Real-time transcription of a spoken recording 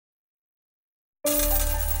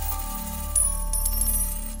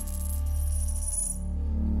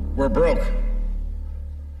We're broke.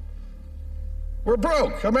 We're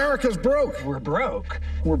broke. America's broke. We're broke.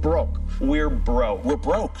 We're broke. We're broke. We're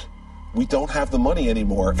broke. We don't have the money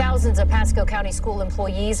anymore. Thousands of Pasco County school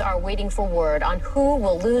employees are waiting for word on who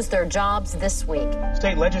will lose their jobs this week.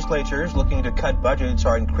 State legislatures looking to cut budgets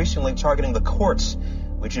are increasingly targeting the courts,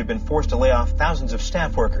 which have been forced to lay off thousands of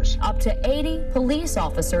staff workers. Up to 80 police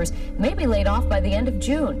officers may be laid off by the end of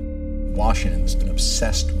June. Washington's been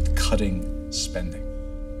obsessed with cutting spending.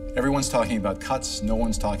 Everyone's talking about cuts. No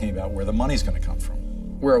one's talking about where the money's going to come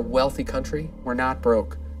from. We're a wealthy country. We're not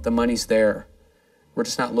broke. The money's there. We're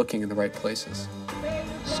just not looking in the right places.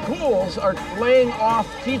 Schools are laying off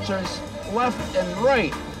teachers left and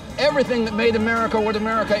right. Everything that made America what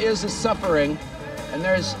America is suffering. And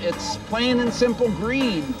it's plain and simple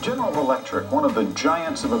greed. General Electric, one of the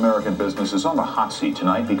giants of American business, is on the hot seat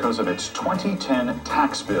tonight because of its 2010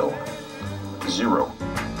 tax bill. Zero.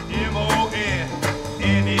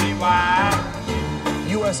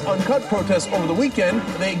 U.S. Uncut protests over the weekend.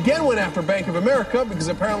 They again went after Bank of America because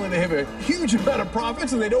apparently they have a huge amount of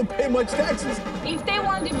profits and they don't pay much taxes. If they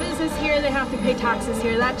want to do business here, they have to pay taxes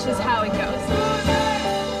here. That's just how it goes.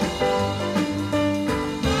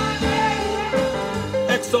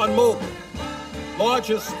 Exxon,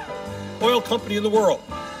 largest oil company in the world,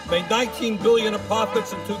 made $19 billion in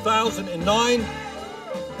profits in 2009,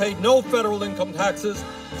 paid no federal income taxes.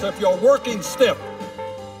 So if you're working stiff,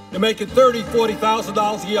 you're making $30,000,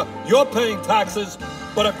 $40,000 a year, you're paying taxes.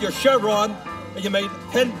 But if you're Chevron and you made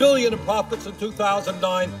 $10 billion in profits in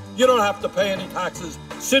 2009, you don't have to pay any taxes.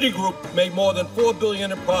 Citigroup made more than $4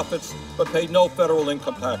 billion in profits, but paid no federal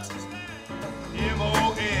income taxes. If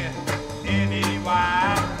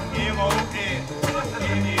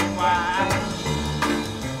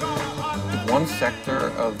one sector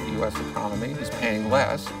of the U.S. economy is paying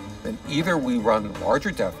less, then either we run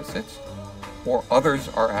larger deficits or others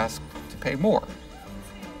are asked to pay more.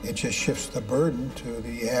 It just shifts the burden to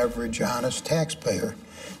the average honest taxpayer,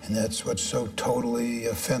 and that's what's so totally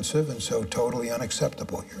offensive and so totally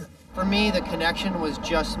unacceptable here. For me, the connection was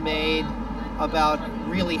just made about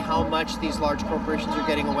really how much these large corporations are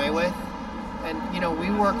getting away with. And, you know,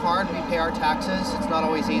 we work hard, we pay our taxes, it's not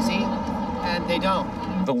always easy, and they don't.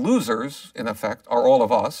 The losers, in effect, are all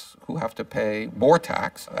of us who have to pay more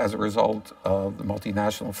tax as a result of the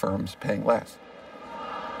multinational firms paying less.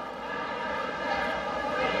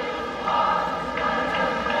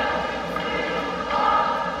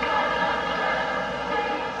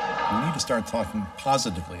 We need to start talking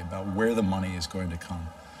positively about where the money is going to come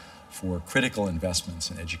for critical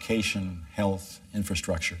investments in education, health,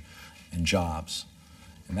 infrastructure, and jobs.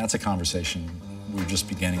 And that's a conversation we're just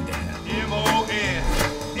beginning to have.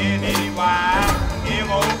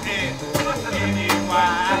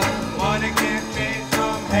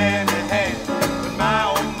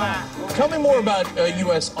 Tell me more about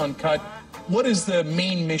U.S. Uncut. What is the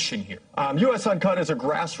main mission here? U.S. Uncut is a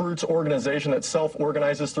grassroots organization that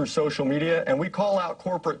self-organizes through social media, and we call out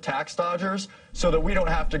corporate tax dodgers so that we don't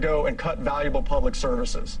have to go and cut valuable public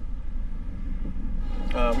services.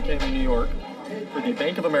 We came to New York for the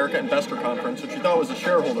Bank of America Investor Conference, which we thought was a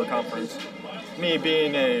shareholder conference. Me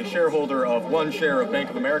being a shareholder of one share of Bank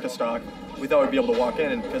of America stock, we thought we'd be able to walk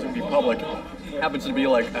in, and because it would be public, it happens to be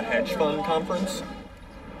like a hedge fund conference.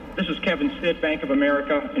 This is Kevin Stitt, Bank of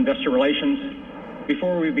America, Investor Relations.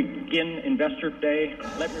 Before we begin Investor Day,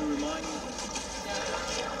 let me remind you.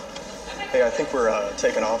 Hey, I think we're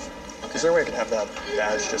taking off. Is there a way I could have that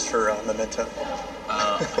badge just for memento?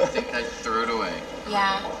 I think I threw it away.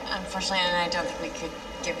 Yeah, unfortunately, and I don't think we could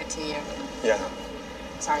give it to you. Yeah.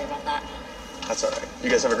 Sorry about that. That's all right. You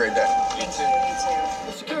guys have a great day. Thank you, you too.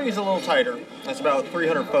 The security's a little tighter. That's about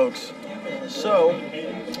 300 folks. So,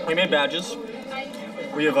 we made badges.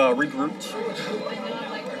 We have regrouped.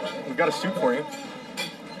 We've got a suit for you.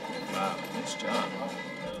 Wow, nice job.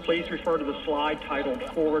 Please refer to the slide titled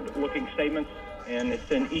Forward-Looking Statements, and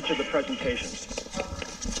it's in each of the presentations.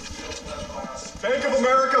 Bank of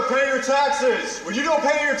America, pay your taxes. When you don't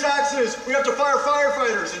pay your taxes, we have to fire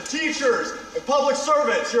firefighters and teachers and public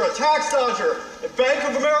servants. You're a tax dodger. At Bank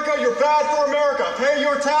of America, you're bad for America. Pay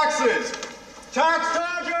your taxes. Tax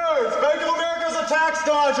dodgers! Bank of America's a tax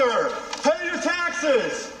dodger. Pay your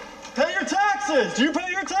taxes. Pay your taxes. Do you pay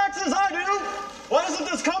your taxes? I do. Why doesn't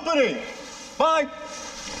this company? Bye.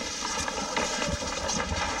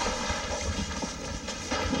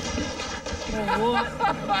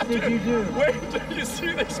 What did you do? Wait, did you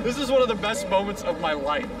see this? This is one of the best moments of my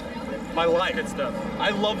life. My life and stuff.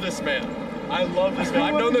 I love this man. I love this man.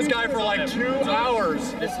 I've known this guy for like 2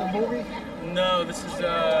 hours. This a movie? No, this is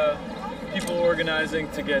people organizing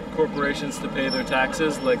to get corporations to pay their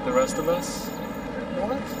taxes like the rest of us.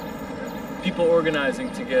 People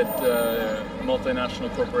organizing to get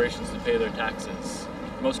multinational corporations to pay their taxes.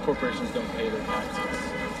 Most corporations don't pay their taxes.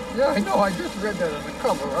 Yeah, I know. I just read that on the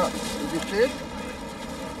cover up. Did you see it?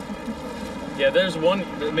 Yeah,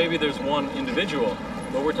 maybe there's one individual,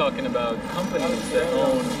 but we're talking about companies that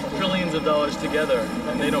own trillions of dollars together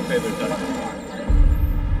and they don't pay their taxes.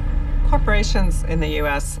 Corporations in the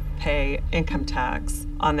U.S. pay income tax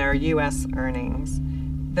on their U.S. earnings.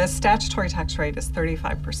 The statutory tax rate is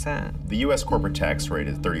 35%. The U.S. corporate tax rate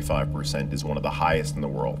at 35% is one of the highest in the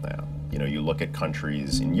world now. You know, you look at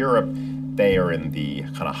countries in Europe, they are in the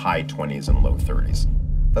kind of high 20s and low 30s.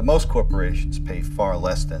 But most corporations pay far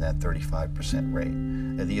less than that 35%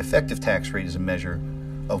 rate. The effective tax rate is a measure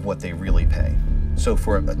of what they really pay. So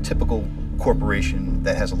for a typical corporation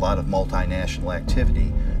that has a lot of multinational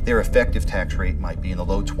activity, their effective tax rate might be in the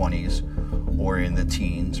low 20s or in the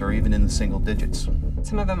teens or even in the single digits.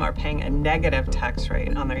 Some of them are paying a negative tax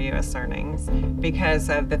rate on their U.S. earnings because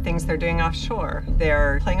of the things they're doing offshore.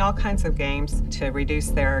 They're playing all kinds of games to reduce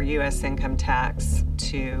their U.S. income tax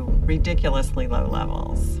to ridiculously low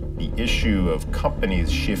levels. The issue of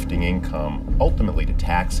companies shifting income ultimately to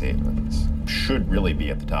tax havens should really be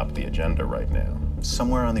at the top of the agenda right now.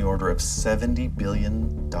 Somewhere on the order of $70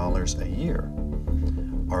 billion a year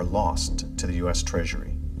are lost to the U.S.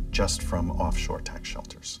 Treasury just from offshore tax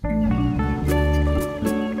shelters.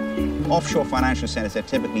 Offshore financial centers are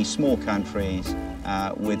typically small countries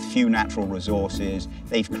with few natural resources.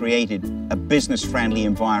 They've created a business-friendly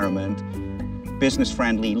environment,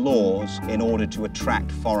 business-friendly laws in order to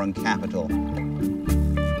attract foreign capital.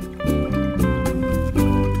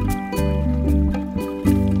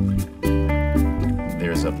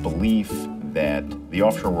 There's a belief that the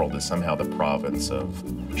offshore world is somehow the province of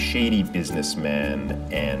shady businessmen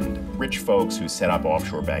and rich folks who set up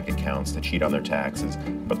offshore bank accounts to cheat on their taxes,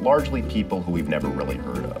 but largely people who we've never really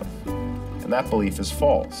heard of. And that belief is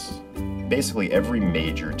false. Basically, every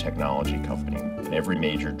major technology company and every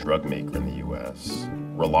major drug maker in the U.S.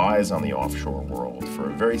 relies on the offshore world for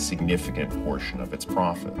a very significant portion of its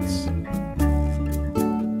profits.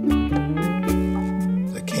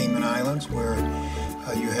 The Cayman Islands, where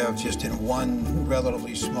you have just in one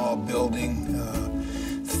relatively small building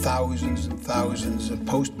thousands and thousands of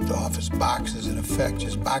post office boxes, in effect,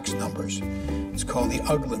 just box numbers. It's called the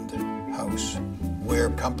Ugland House, where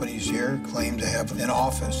companies here claim to have an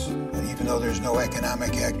office, even though there's no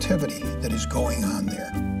economic activity that is going on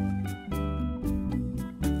there.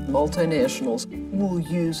 Multinationals will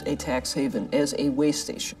use a tax haven as a way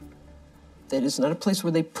station. That is not a place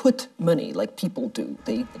where they put money like people do.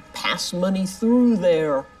 They pass money through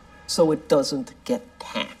there so it doesn't get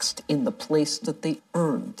taxed in the place that they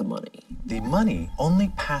earn the money. The money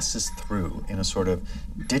only passes through in a sort of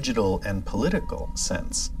digital and political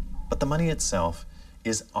sense, but the money itself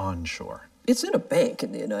is onshore. It's in a bank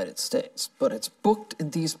in the United States, but it's booked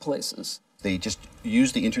in these places. They just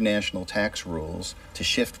use the international tax rules to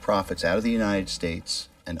shift profits out of the United States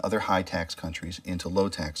and other high tax countries into low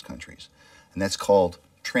tax countries. And that's called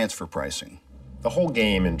transfer pricing. The whole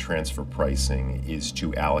game in transfer pricing is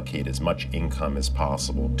to allocate as much income as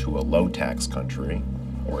possible to a low tax country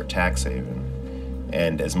or a tax haven,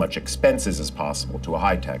 and as much expenses as possible to a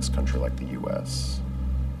high tax country like the US.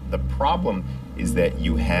 The problem is that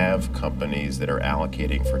you have companies that are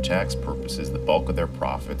allocating for tax purposes the bulk of their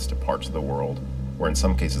profits to parts of the world where in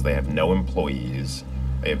some cases they have no employees,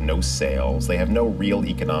 they have no sales, they have no real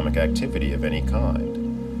economic activity of any kind.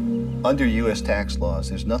 Under U.S. tax laws,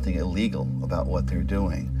 there's nothing illegal about what they're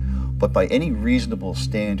doing. But by any reasonable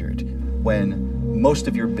standard, when most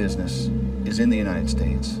of your business is in the United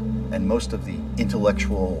States and most of the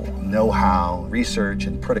intellectual know-how, research,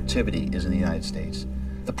 and productivity is in the United States,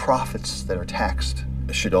 the profits that are taxed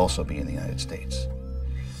should also be in the United States.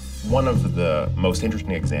 One of the most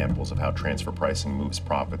interesting examples of how transfer pricing moves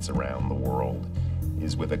profits around the world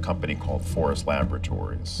is with a company called Forest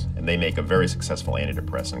Laboratories, and they make a very successful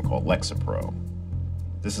antidepressant called Lexapro.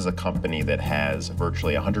 This is a company that has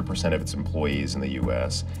virtually 100% of its employees in the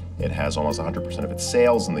US. It has almost 100% of its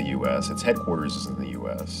sales in the US. Its headquarters is in the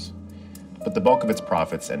US. But the bulk of its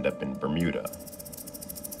profits end up in Bermuda.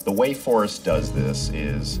 The way Forest does this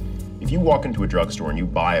is, if you walk into a drugstore and you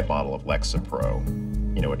buy a bottle of Lexapro,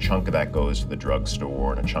 you know, a chunk of that goes to the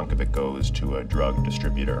drugstore and a chunk of it goes to a drug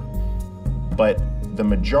distributor. But the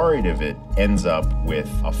majority of it ends up with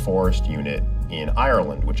a Forest unit in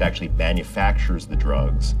Ireland, which actually manufactures the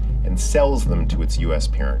drugs and sells them to its US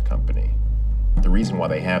parent company. The reason why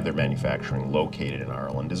they have their manufacturing located in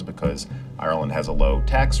Ireland is because Ireland has a low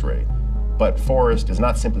tax rate. But Forest does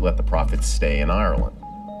not simply let the profits stay in Ireland.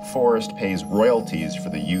 Forest pays royalties for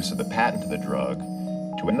the use of the patent of the drug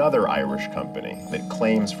to another Irish company that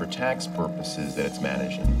claims for tax purposes that it's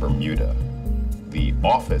managed in Bermuda. The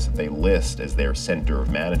office that they list as their center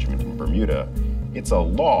of management in Bermuda, it's a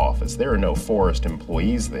law office. There are no Forrest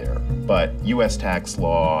employees there, but US tax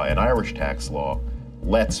law and Irish tax law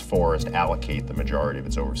lets Forrest allocate the majority of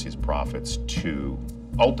its overseas profits to,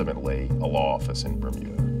 ultimately, a law office in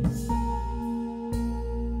Bermuda.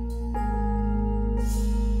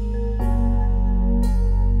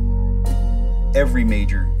 Every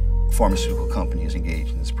major pharmaceutical company is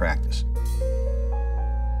engaged in this practice.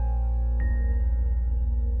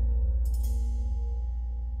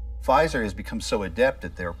 Pfizer has become so adept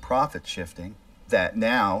at their profit shifting that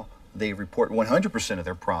now they report 100% of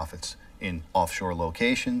their profits in offshore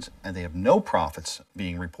locations, and they have no profits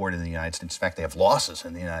being reported in the United States. In fact, they have losses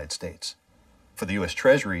in the United States. For the U.S.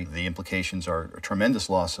 Treasury, the implications are a tremendous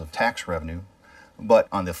loss of tax revenue. But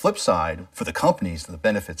on the flip side, for the companies, the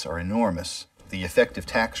benefits are enormous. The effective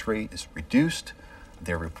tax rate is reduced,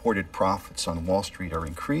 their reported profits on Wall Street are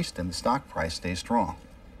increased, and the stock price stays strong.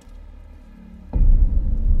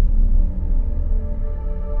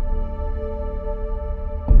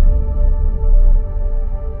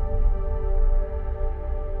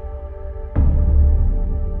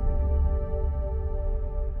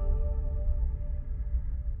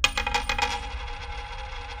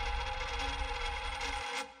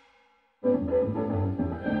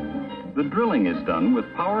 The drilling is done with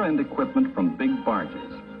power and equipment from big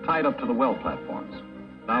barges, tied up to the well platforms.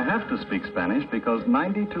 I have to speak Spanish because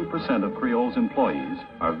 92% of Creole's employees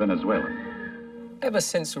are Venezuelan. Ever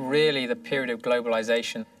since really the period of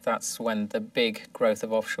globalization, that's when the big growth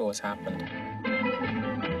of offshores happened.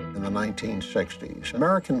 In the 1960s,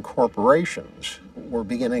 American corporations were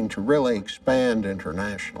beginning to really expand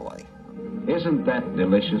internationally. Isn't that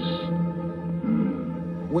delicious?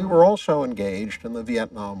 We were also engaged in the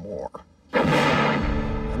Vietnam War.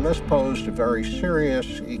 And this posed a very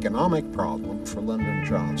serious economic problem for Lyndon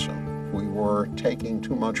Johnson. We were taking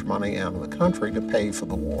too much money out of the country to pay for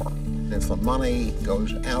the war. If the money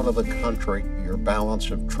goes out of the country, your balance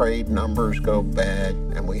of trade numbers go bad,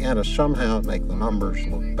 and we had to somehow make the numbers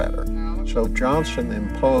look better. So Johnson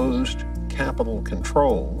imposed capital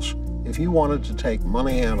controls. If you wanted to take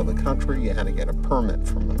money out of the country, you had to get a permit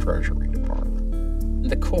from the Treasury Department.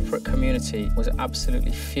 The corporate community was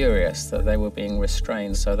absolutely furious that they were being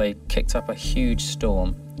restrained, so they kicked up a huge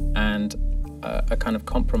storm, and a kind of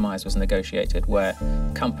compromise was negotiated where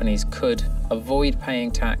companies could avoid paying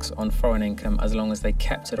tax on foreign income as long as they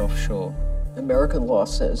kept it offshore. American law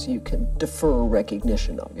says you can defer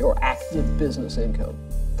recognition of your active business income.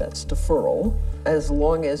 That's deferral, as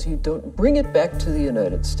long as you don't bring it back to the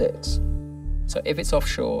United States. So if it's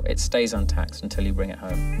offshore, it stays untaxed until you bring it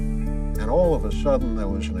home. And all of a sudden, there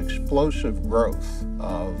was an explosive growth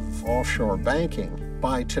of offshore banking.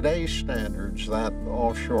 By today's standards, that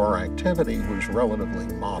offshore activity was relatively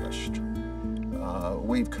modest.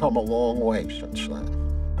 We've come a long way since then.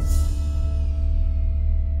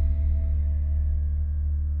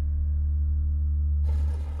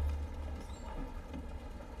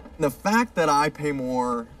 The fact that I pay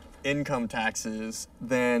more income taxes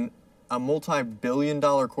than a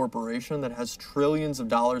multi-billion-dollar corporation that has trillions of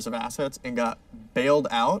dollars of assets and got bailed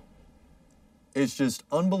out is just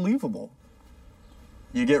unbelievable.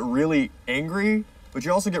 You get really angry, but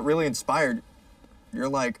you also get really inspired. You're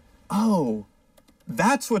like, oh,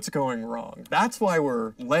 that's what's going wrong. That's why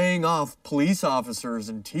we're laying off police officers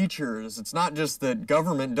and teachers. It's not just that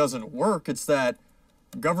government doesn't work, it's that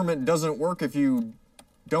government doesn't work if you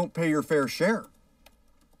don't pay your fair share.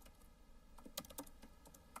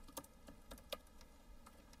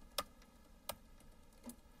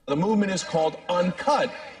 The movement is called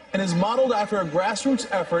Uncut and is modeled after a grassroots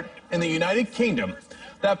effort in the United Kingdom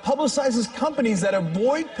that publicizes companies that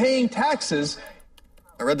avoid paying taxes.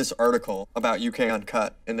 I read this article about UK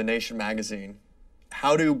Uncut in The Nation magazine.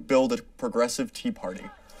 How to build a progressive tea party.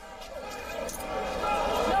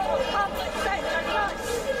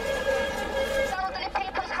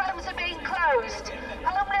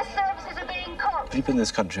 People in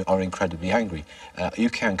this country are incredibly angry.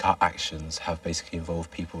 UK Uncut actions have basically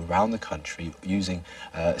involved people around the country using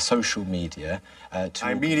social media to...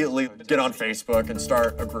 I immediately get on Facebook and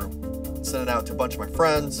start a group. Send it out to a bunch of my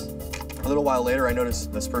friends. A little while later, I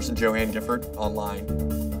noticed this person, Joanne Gifford, online.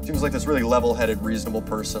 She was like this really level-headed, reasonable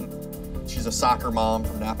person. She's a soccer mom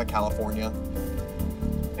from Napa, California.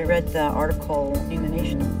 I read the article in The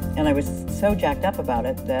Nation, and I was so jacked up about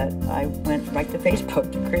it that I went right to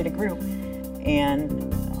Facebook to create a group.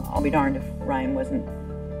 And I'll be darned if Ryan wasn't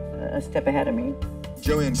a step ahead of me.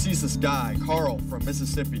 Joanne sees this guy, Carl, from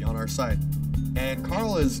Mississippi on our site. And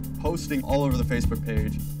Carl is posting all over the Facebook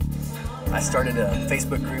page. I started a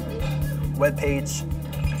Facebook group, webpage,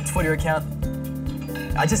 Twitter account.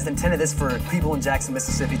 I just intended this for people in Jackson,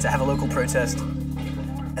 Mississippi to have a local protest.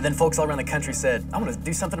 And then folks all around the country said, I want to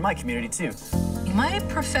do something in my community too. My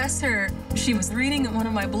professor, she was reading one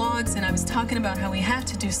of my blogs and I was talking about how we have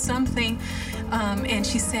to do something. And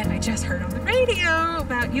she said, I just heard on the radio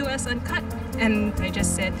about US Uncut. And I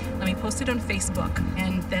just said, let me post it on Facebook.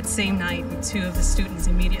 And that same night, 2 of the students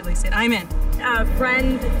immediately said, I'm in. A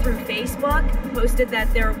friend through Facebook posted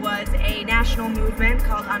that there was a national movement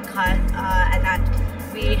called Uncut, and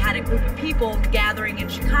that we had a group of people gathering in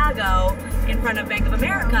Chicago in front of Bank of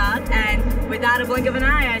America, and without a blink of an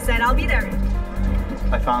eye, I said, I'll be there.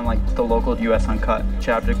 I found like the local US Uncut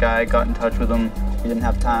chapter guy, got in touch with him. He didn't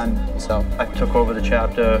have time, so I took over the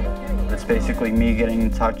chapter. It's basically me getting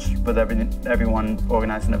in touch with everyone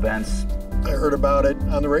organizing events. I heard about it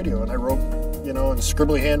on the radio, and I wrote, in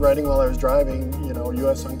scribbly handwriting while I was driving,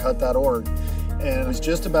 usuncut.org. And it was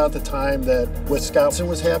just about the time that Wisconsin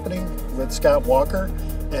was happening with Scott Walker,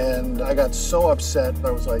 and I got so upset.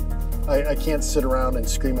 I was like, I can't sit around and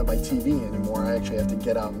scream at my TV anymore. I actually have to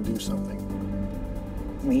get out and do something.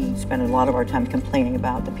 We spend a lot of our time complaining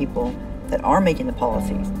about the people that are making the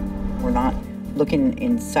policies. We're not looking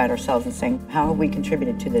inside ourselves and saying, how have we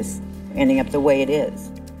contributed to this ending up the way it is?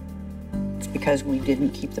 It's because we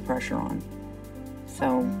didn't keep the pressure on.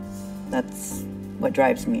 So that's what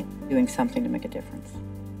drives me, doing something to make a difference.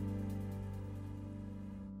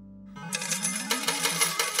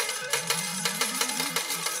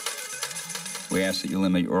 We ask that you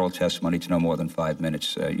limit your oral testimony to no more than 5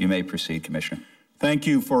 minutes. You may proceed, Commissioner. Thank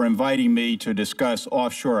you for inviting me to discuss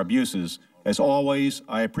offshore abuses. As always,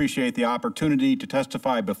 I appreciate the opportunity to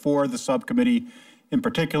testify before the subcommittee. In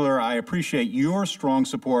particular, I appreciate your strong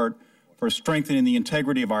support for strengthening the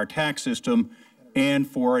integrity of our tax system and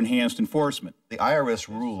for enhanced enforcement. The IRS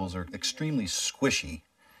rules are extremely squishy,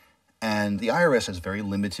 and the IRS has very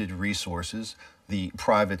limited resources. The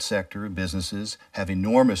private sector, businesses, have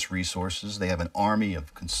enormous resources. They have an army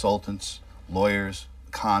of consultants, lawyers,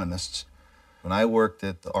 economists. When I worked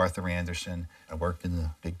at Arthur Andersen, I worked in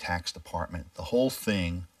the big tax department. The whole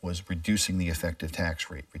thing was reducing the effective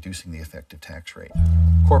tax rate, reducing the effective tax rate.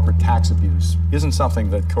 Corporate tax abuse isn't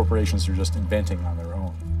something that corporations are just inventing on their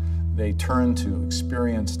own. They turn to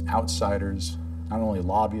experienced outsiders, not only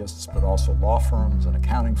lobbyists, but also law firms and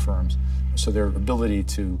accounting firms. So their ability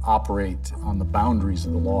to operate on the boundaries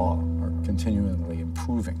of the law are continually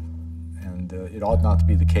improving. And it ought not to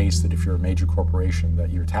be the case that if you're a major corporation that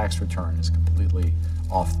your tax return is completely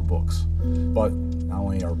off the books. But not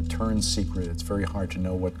only are returns secret, it's very hard to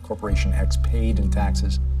know what Corporation X paid in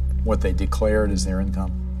taxes, what they declared as their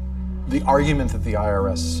income. The argument that the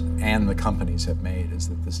IRS and the companies have made is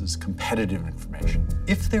that this is competitive information.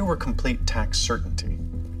 If there were complete tax certainty,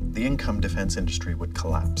 the income defense industry would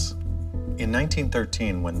collapse. In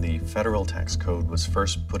 1913, when the federal tax code was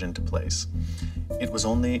first put into place, it was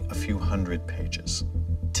only a few hundred pages.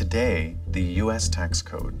 Today, the US tax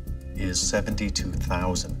code is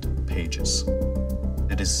 72,000 pages.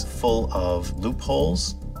 It is full of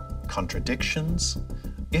loopholes, contradictions.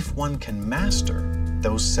 If one can master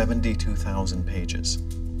those 72,000 pages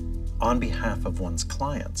on behalf of one's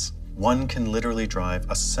clients, one can literally drive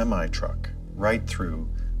a semi-truck right through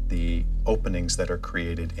the openings that are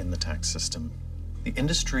created in the tax system. The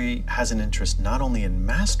industry has an interest not only in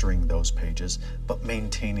mastering those pages, but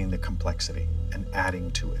maintaining the complexity and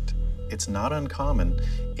adding to it. It's not uncommon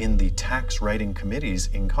in the tax writing committees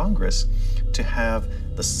in Congress to have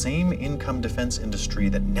the same income defense industry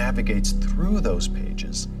that navigates through those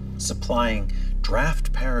pages, supplying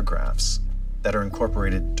draft paragraphs that are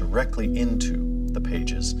incorporated directly into the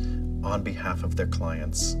pages on behalf of their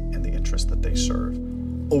clients and the interest that they serve.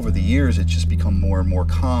 Over the years, it's just become more and more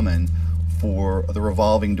common for the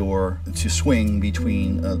revolving door to swing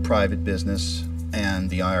between private business and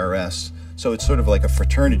the IRS. So it's sort of like a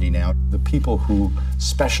fraternity now. The people who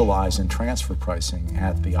specialize in transfer pricing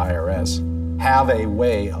at the IRS have a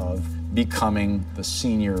way of becoming the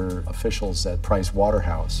senior officials at Price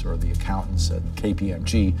Waterhouse or the accountants at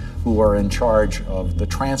KPMG who are in charge of the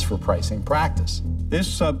transfer pricing practice.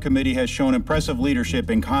 This subcommittee has shown impressive leadership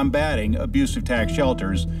in combating abusive tax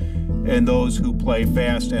shelters and those who play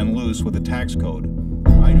fast and loose with the tax code.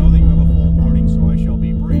 I know that you have a full morning, so I shall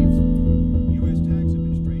be brief. The U.S. tax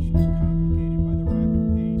administration is complicated by the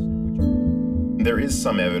rapid pace at which... There is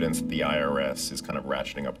some evidence that the IRS is kind of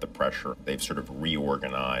ratcheting up the pressure. They've sort of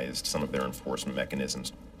reorganized some of their enforcement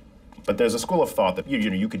mechanisms. But there's a school of thought that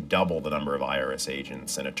you could double the number of IRS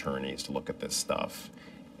agents and attorneys to look at this stuff.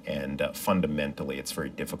 And And fundamentally, it's very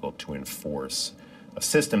difficult to enforce a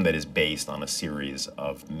system that is based on a series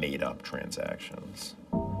of made-up transactions.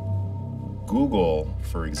 Google,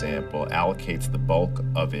 for example, allocates the bulk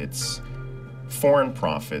of its foreign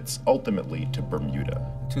profits ultimately to Bermuda.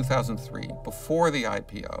 2003, before the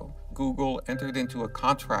IPO, Google entered into a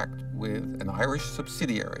contract with an Irish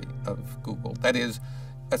subsidiary of Google. That is,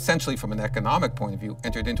 essentially from an economic point of view,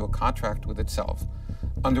 entered into a contract with itself,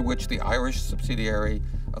 under which the Irish subsidiary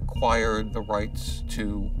acquired the rights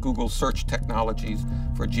to Google search technologies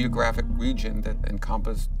for a geographic region that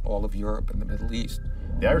encompassed all of Europe and the Middle East.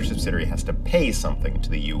 The Irish subsidiary has to pay something to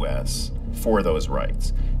the US for those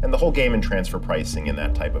rights. And the whole game in transfer pricing in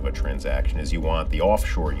that type of a transaction is you want the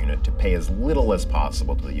offshore unit to pay as little as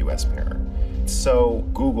possible to the US parent. So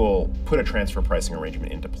Google put a transfer pricing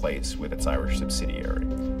arrangement into place with its Irish subsidiary,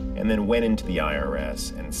 and then went into the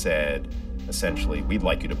IRS and said, essentially, we'd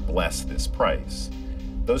like you to bless this price.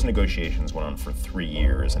 Those negotiations went on for 3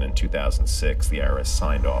 years, and in 2006, the IRS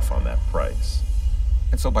signed off on that price.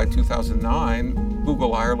 And so by 2009,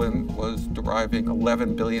 Google Ireland was deriving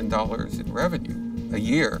 $11 billion in revenue a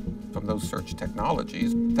year from those search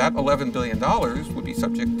technologies. That $11 billion would be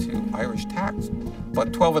subject to Irish tax,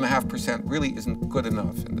 but 12.5% really isn't good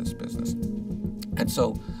enough in this business. And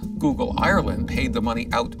so Google Ireland paid the money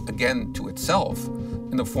out again to itself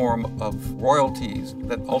in the form of royalties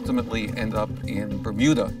that ultimately end up in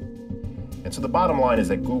Bermuda. And so the bottom line is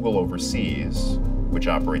that Google overseas, which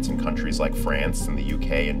operates in countries like France and the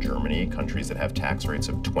UK and Germany, countries that have tax rates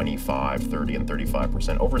of 25, 30, and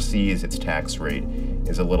 35%. Overseas, its tax rate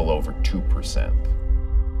is a little over 2%.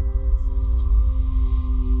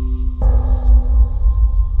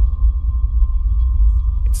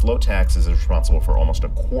 Its low taxes are responsible for almost a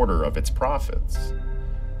quarter of its profits.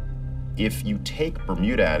 If you take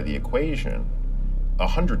Bermuda out of the equation,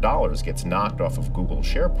 $100 gets knocked off of Google's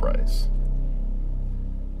share price.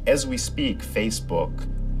 As we speak, Facebook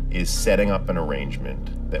is setting up an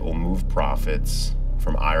arrangement that will move profits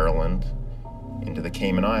from Ireland into the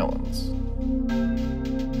Cayman Islands.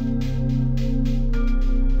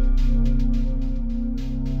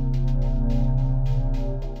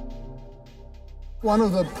 One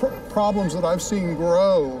of the problems that I've seen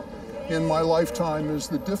grow in my lifetime is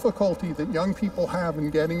the difficulty that young people have in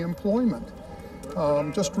getting employment.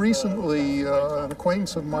 Just recently, an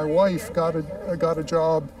acquaintance of my wife got a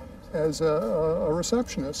job as a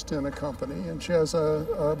receptionist in a company, and she has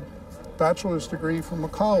a bachelor's degree from a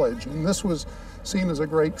college, and this was seen as a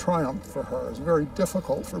great triumph for her. It's very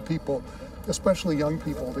difficult for people, especially young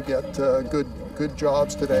people, to get good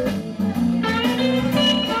jobs today.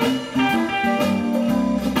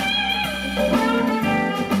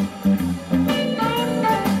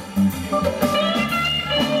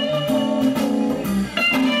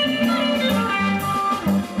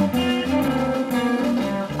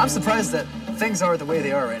 I'm surprised that things are the way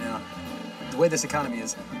they are right now, the way this economy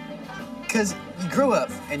is. Because you grow up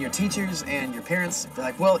and your teachers and your parents, they're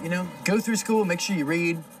like, well, you know, go through school, make sure you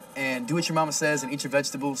read and do what your mama says and eat your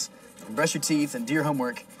vegetables and brush your teeth and do your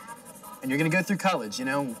homework. And you're gonna go through college, you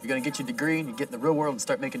know, you're gonna get your degree and you get in the real world and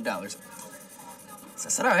start making dollars. So I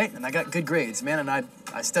said, all right, and I got good grades, man, and I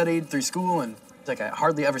studied through school and like I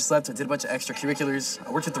hardly ever slept. I did a bunch of extracurriculars.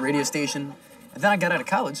 I worked at the radio station, and then I got out of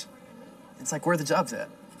college. It's like, where are the jobs at?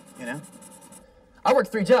 You know? I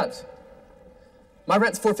work 3 jobs. My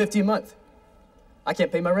rent's $450 a month. I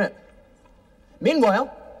can't pay my rent.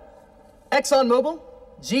 Meanwhile, Exxon Mobil,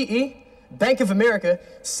 GE, Bank of America,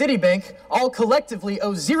 Citibank all collectively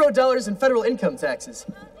owe $0 in federal income taxes.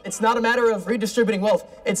 It's not a matter of redistributing wealth.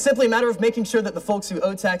 It's simply a matter of making sure that the folks who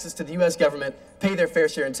owe taxes to the U.S. government pay their fair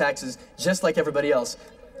share in taxes, just like everybody else.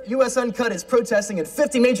 U.S. Uncut is protesting in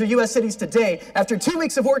 50 major U.S. cities today after 2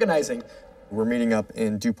 weeks of organizing. We're meeting up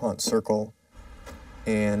in DuPont Circle,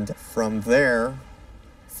 and from there,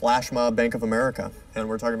 flash mob Bank of America, and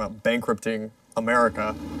we're talking about bankrupting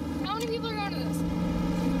America. How many people are going to this?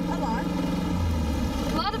 A lot.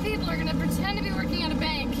 A lot of people are going to pretend to be working at a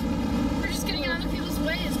bank. We're just getting in other people's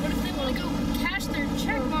ways. What if they want to go cash their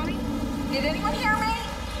check, Mommy? Did anyone hear me?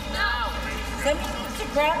 No. Somebody needs to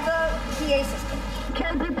grab the PA system.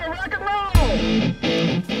 Can people rock and roll?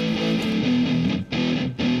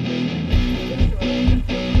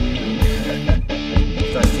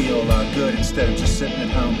 I feel good instead of just sitting at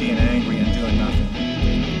home being angry and doing nothing.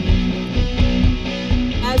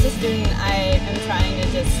 As a student, I am trying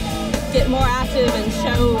to just get more active and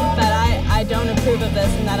show that I don't approve of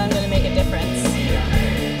this and that I'm going to make a difference.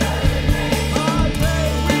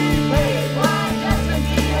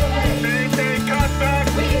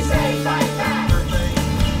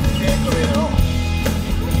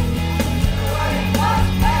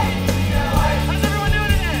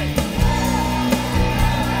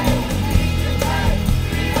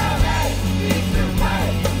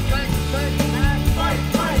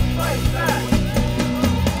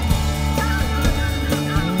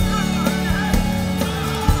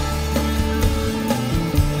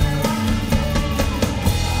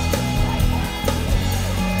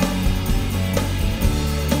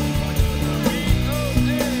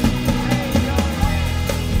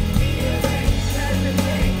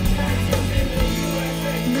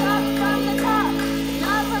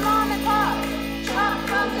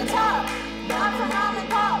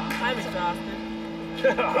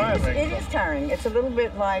 It's a little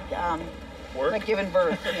bit like giving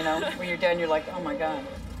birth, you know, when you're done, you're like, oh my God.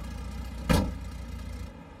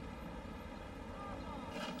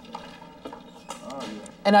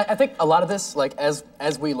 And I think a lot of this, like, as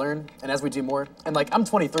we learn and as we do more, and like, I'm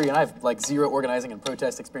 23 and I have like zero organizing and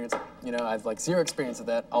protest experience. You know, I have like zero experience of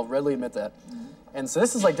that. I'll readily admit that. And so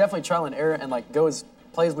this is like definitely trial and error and like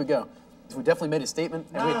play as we go. So we definitely made a statement.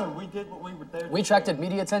 And we did what we were there. We attracted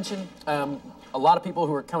media attention. A lot of people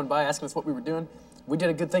who were coming by asking us what we were doing. We did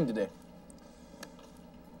a good thing today.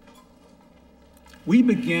 We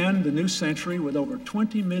began the new century with over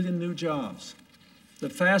 20 million new jobs, the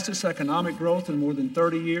fastest economic growth in more than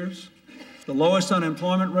 30 years, the lowest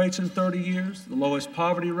unemployment rates in 30 years, the lowest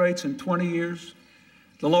poverty rates in 20 years,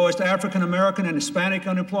 the lowest African American and Hispanic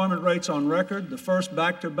unemployment rates on record, the first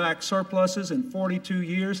back-to-back surpluses in 42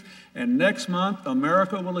 years, and next month,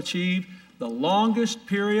 America will achieve the longest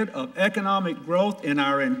period of economic growth in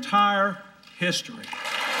our entire history.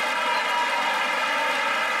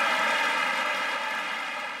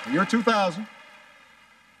 In the year 2000,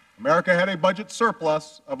 America had a budget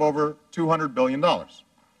surplus of over $200 billion.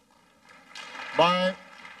 By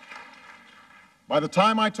the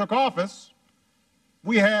time I took office,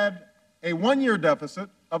 we had a one-year deficit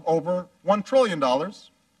of over $1 trillion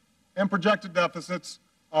and projected deficits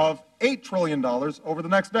of $8 trillion over the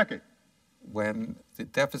next decade. When the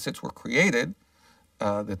deficits were created,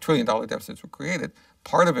 the trillion-dollar deficits were created,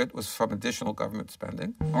 part of it was from additional government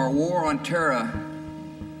spending. Our war on terror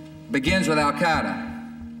begins with Al-Qaeda,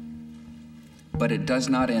 but it does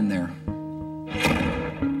not end there.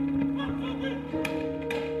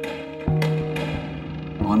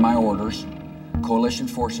 On my orders, coalition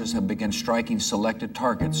forces have begun striking selected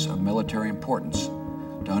targets of military importance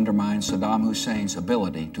to undermine Saddam Hussein's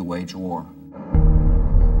ability to wage war.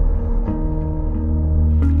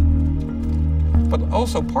 But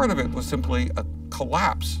also part of it was simply a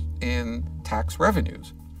collapse in tax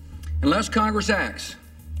revenues. Unless Congress acts,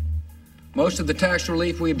 most of the tax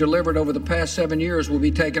relief we've delivered over the past 7 years will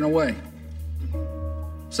be taken away.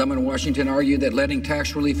 Some in Washington argue that letting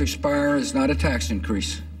tax relief expire is not a tax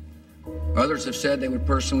increase. Others have said they would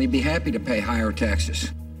personally be happy to pay higher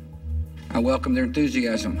taxes. I welcome their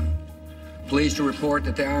enthusiasm. Pleased to report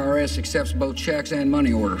that the IRS accepts both checks and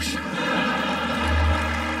money orders.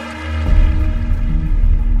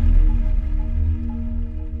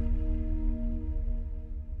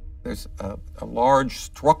 There's a large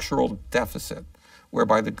structural deficit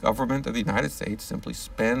whereby the government of the United States simply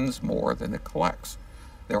spends more than it collects.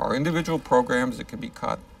 There are individual programs that can be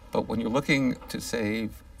cut, but when you're looking to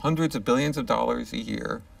save hundreds of billions of dollars a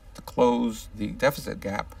year to close the deficit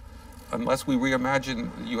gap, unless we reimagine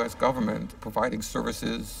the U.S. government providing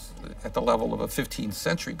services at the level of a 15th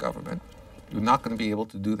century government, you're not going to be able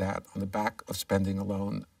to do that on the back of spending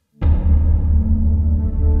alone.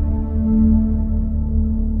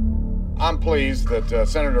 I'm pleased that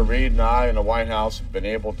Senator Reid and I and the White House have been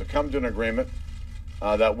able to come to an agreement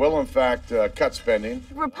that will, in fact, cut spending.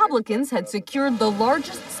 Republicans had secured the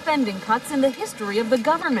largest spending cuts in the history of the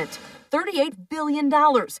government, $38 billion,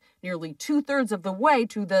 nearly two-thirds of the way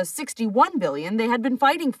to the $61 billion they had been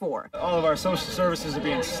fighting for. All of our social services are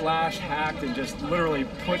being slashed, hacked, and just literally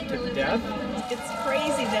put to death. It's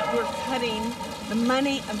crazy that we're cutting the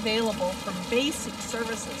money available for basic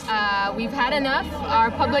services. We've had enough.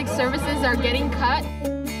 Our public services are getting cut.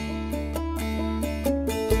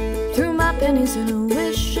 Threw my pennies in a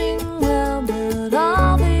wishing well, but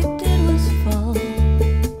all they did was fall.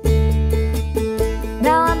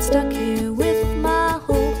 Now I'm stuck here with my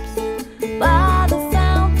hopes by the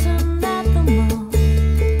fountain at the mall.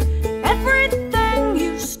 Everything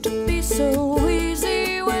used to be so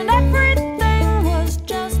easy when everything was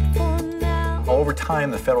just for now. Over time,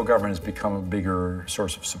 the federal government has become a bigger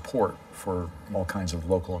source of support for all kinds of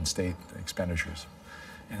local and state expenditures.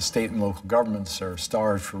 And state and local governments are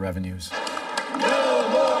starved for revenues.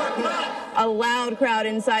 A loud crowd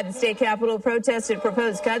inside the state capitol protested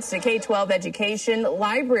proposed cuts to K-12 education,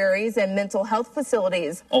 libraries, and mental health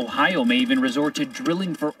facilities. Ohio may even resort to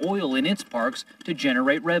drilling for oil in its parks to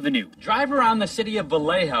generate revenue. Drive around the city of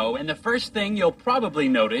Vallejo, and the first thing you'll probably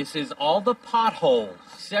notice is all the potholes,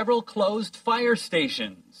 several closed fire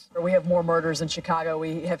stations. We have more murders in Chicago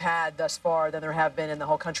we have had thus far than there have been in the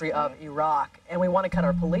whole country of Iraq. And we want to cut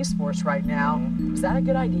our police force right now. Is that a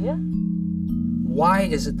good idea? Why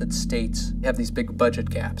is it that states have these big budget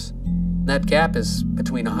gaps? That gap is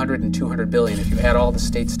between 100 and 200 billion if you add all the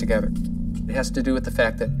states together. It has to do with the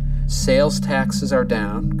fact that sales taxes are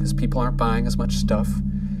down because people aren't buying as much stuff.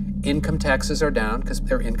 Income taxes are down because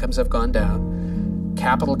their incomes have gone down.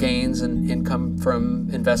 Capital gains and income from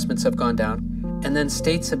investments have gone down. And then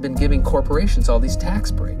states have been giving corporations all these tax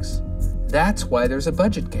breaks. That's why there's a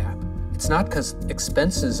budget gap. It's not because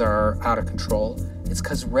expenses are out of control, it's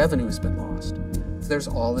because revenue has been lost. There's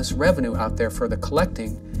all this revenue out there for the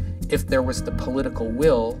collecting if there was the political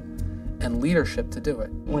will and leadership to do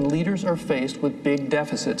it. When leaders are faced with big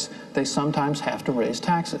deficits, they sometimes have to raise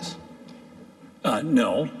taxes.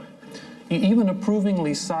 No. You even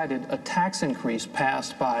approvingly cited a tax increase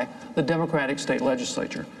passed by the Democratic state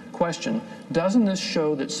legislature. Question, doesn't this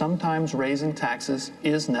show that sometimes raising taxes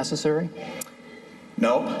is necessary?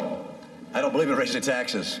 No, I don't believe in raising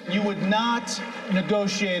taxes. You would not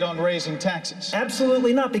negotiate on raising taxes?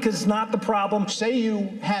 Absolutely not, because it's not the problem. Say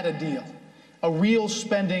you had a deal, a real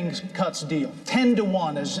spending cuts deal, 10 to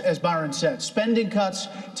 1, as Byron said, spending cuts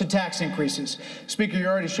to tax increases. Speaker,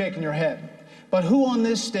 you're already shaking your head. But who on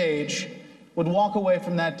this stage would walk away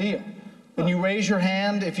from that deal? When you raise your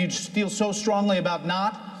hand, if you feel so strongly about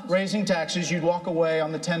not raising taxes, you'd walk away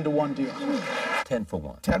on the 10 to 1 deal. 10 for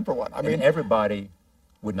 1. 10 for 1. I mean, everybody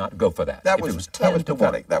would not go for that. That if was, it was 10 that was to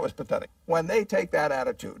pathetic. 1. That was pathetic. When they take that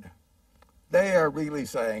attitude, they are really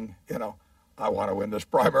saying, you know, I want to win this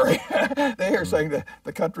primary. They are saying that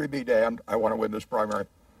the country be damned, I want to win this primary.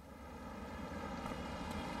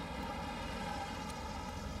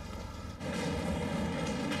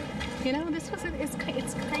 You know, this was, it's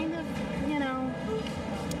kind of, you know,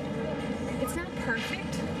 it's not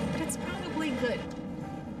perfect, but it's probably good.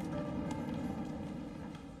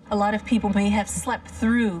 A lot of people may have slept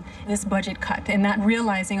through this budget cut and not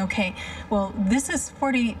realizing, okay, well, this is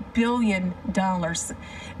 $40 billion,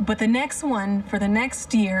 but the next one for the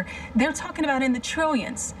next year, they're talking about in the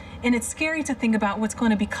trillions, and it's scary to think about what's going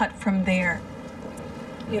to be cut from there.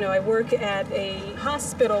 You know, I work at a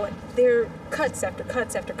hospital. There are cuts after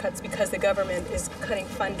cuts after cuts because the government is cutting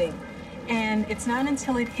funding. And it's not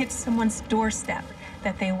until it hits someone's doorstep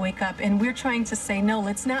that they wake up. And we're trying to say, no,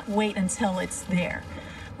 let's not wait until it's there.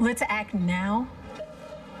 Let's act now.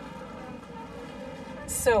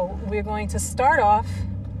 So we're going to start off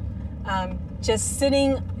just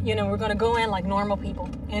sitting, you know, we're going to go in like normal people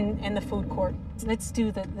in the food court. Let's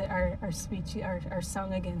do our speech, our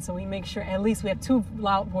song again, so we make sure at least we have two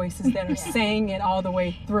loud voices that are saying it all the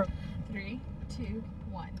way through. 3, 2,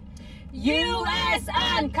 1. U.S.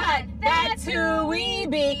 Uncut, that's who we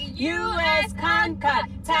be. U.S. Uncut,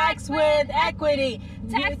 tax with equity.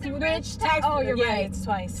 Tax the rich, tax Oh, you're yeah, right. it's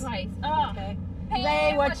twice. Twice. Oh. Okay.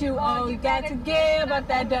 Pay what you owe, you got to give up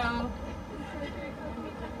that dough.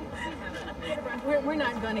 We're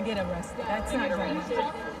not going to get arrested. That's not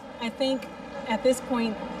right. I think at this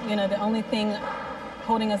point, you know, the only thing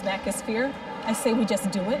holding us back is fear. I say we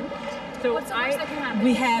just do it. So what's the worst that can happen?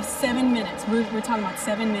 We have 7 minutes. We're talking about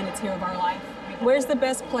 7 minutes here of our life. Where's the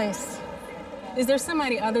best place? Is there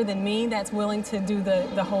somebody other than me that's willing to do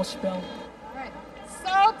the whole spiel? All right.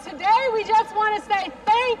 So today we just want to say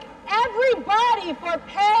thank everybody for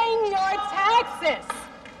paying your taxes.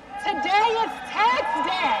 Today is tax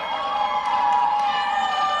day.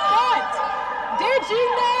 But did you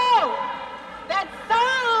know that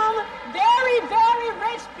some very, very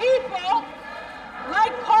rich people,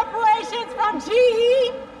 like corporations from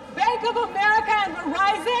GE, Bank of America, and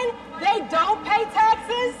Verizon, they don't pay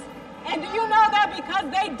taxes? And do you know that because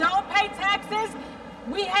they don't pay taxes,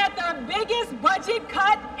 we had the biggest budget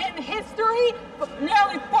cut in history,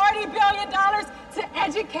 nearly $40 billion to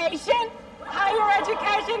education? Higher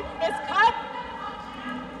education is cut.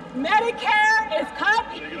 Medicare is cut.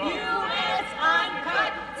 U.S.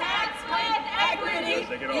 Uncut, tax with equity.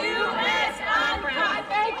 U.S. Uncut.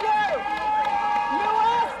 Thank you.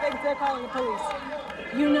 U.S. They're calling the police.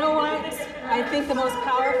 You know what? I think the most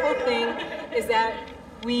powerful thing is that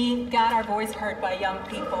we got our voice heard by young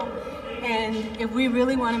people. And if we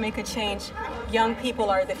really want to make a change, young people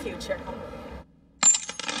are the future.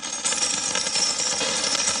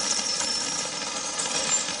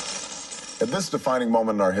 At this defining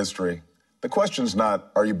moment in our history, the question's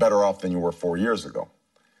not, are you better off than you were 4 years ago?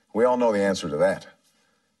 We all know the answer to that.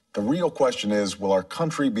 The real question is, will our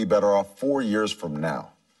country be better off 4 years from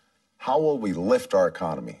now? How will we lift our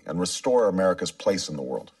economy and restore America's place in the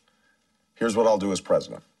world? Here's what I'll do as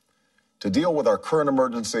president. To deal with our current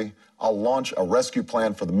emergency, I'll launch a rescue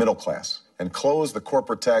plan for the middle class and close the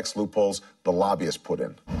corporate tax loopholes the lobbyists put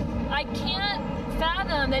in. I can't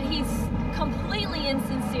fathom that he's completely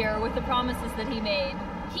insincere with the promises that he made.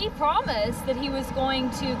 He promised that he was going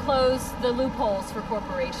to close the loopholes for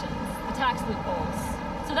corporations, the tax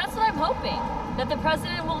loopholes. So that's what I'm hoping, that the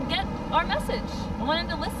president will get our message. I want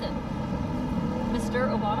him to listen. Mr.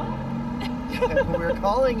 Obama? We're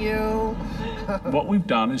calling you. What we've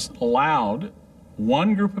done is allowed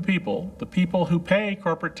one group of people, the people who pay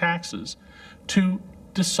corporate taxes, to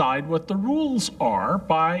decide what the rules are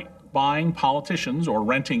by buying politicians or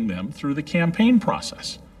renting them through the campaign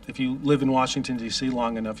process. If you live in Washington, D.C.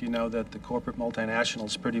 long enough, you know that the corporate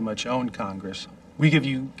multinationals pretty much own Congress. We give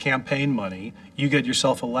you campaign money, you get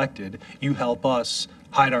yourself elected, you help us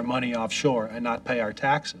hide our money offshore and not pay our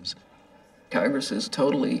taxes. Congress is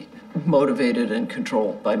totally motivated and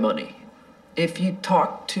controlled by money. If you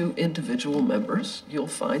talk to individual members, you'll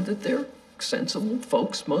find that they're sensible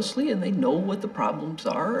folks mostly, and they know what the problems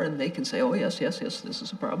are, and they can say, oh, yes, this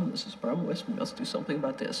is a problem, we must do something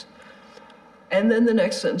about this. And then the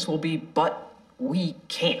next sentence will be, but we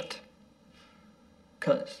can't.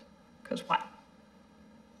 Because what?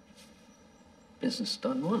 Business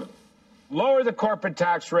doesn't want it. Lower the corporate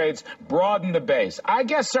tax rates, broaden the base. I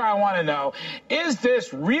guess, sir, I want to know, is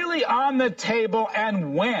this really on the table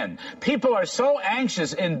and when? People are so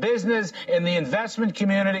anxious in business, in the investment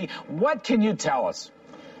community. What can you tell us?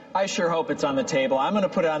 I sure hope it's on the table. I'm going to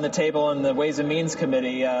put it on the table in the Ways and Means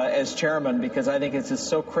Committee as chairman because I think it's just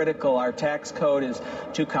so critical. Our tax code is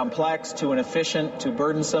too complex, too inefficient, too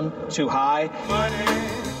burdensome, too high.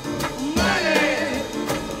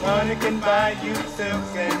 Money can buy you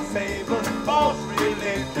silks and savors, false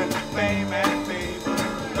religion, fame and favor.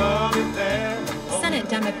 Love is there. Senate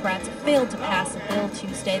Democrats failed to pass a bill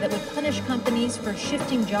Tuesday that would punish companies for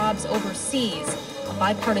shifting jobs overseas. A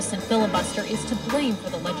bipartisan filibuster is to blame for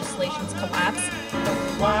the legislation's collapse.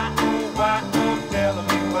 Why, tell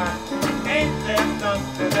me why? Ain't there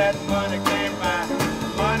something that money can't buy?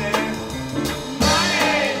 Money,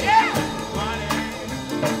 yeah!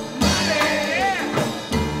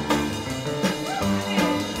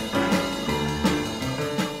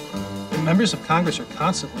 Members of Congress are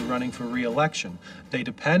constantly running for re-election. They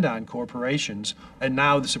depend on corporations, and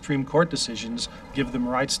now the Supreme Court decisions give them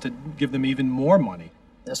rights to give them even more money.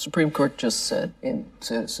 The Supreme Court just said in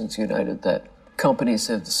Citizens United that companies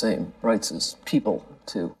have the same rights as people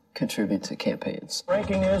to contribute to campaigns.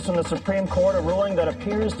 Breaking news from the Supreme Court, a ruling that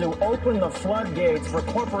appears to open the floodgates for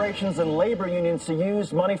corporations and labor unions to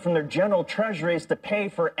use money from their general treasuries to pay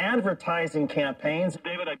for advertising campaigns.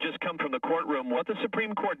 David, I've just come from the courtroom. What the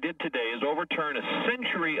Supreme Court did today is overturn a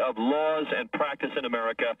century of laws and practice in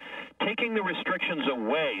America, taking the restrictions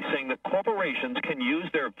away, saying that corporations can use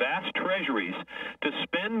their vast treasuries to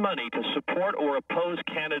spend money to support or oppose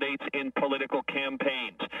candidates in political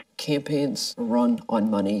campaigns. Campaigns run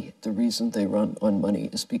on money. The reason they run on money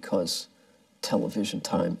is because television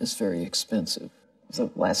time is very expensive. The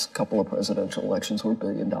last couple of presidential elections were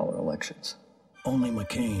billion-dollar elections. Only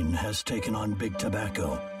McCain has taken on big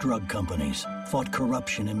tobacco, drug companies, fought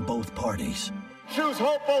corruption in both parties. Choose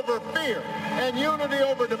hope over fear and unity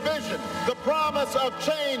over division. The promise of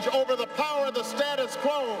change over the power of the status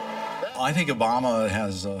quo. I think Obama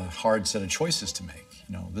has a hard set of choices to make.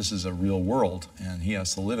 You know, this is a real world, and he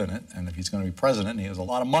has to live in it. And if he's going to be president, he has a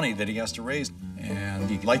lot of money that he has to raise. And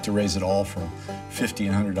he'd like to raise it all from $50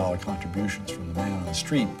 and $100 contributions from the man on the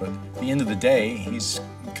street. But at the end of the day, he's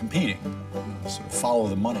competing. Sort of follow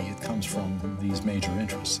the money. It comes from these major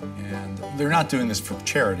interests. And they're not doing this for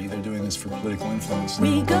charity. They're doing this for political influence.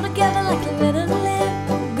 We go together like a little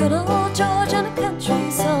limb. Good old George and a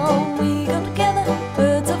country song. We go together,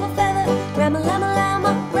 birds of a feather.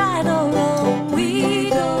 Ram-a-lam-a-lam-a, right or wrong. We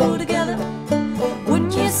go together.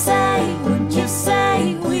 Wouldn't you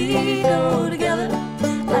say we go together?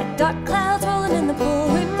 Like dark clouds rolling in the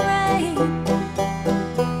pouring rain.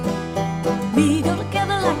 We go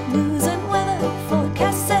together like news and weather.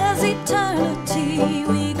 Forecast says eternity.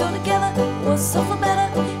 We go together, what's so for better?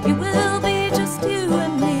 It will be just you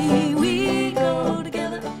and me. We go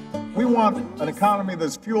together. We want an economy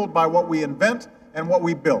that's fueled by what we invent and what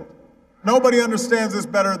we build. Nobody understands this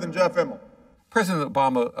better than Jeff Immelt. President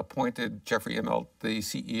Obama appointed Jeffrey Immelt, the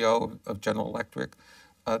CEO of General Electric,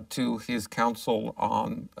 to his council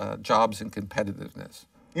on jobs and competitiveness.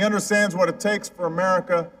 He understands what it takes for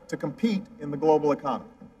America to compete in the global economy.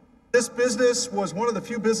 This business was one of the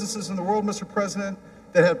few businesses in the world, Mr. President,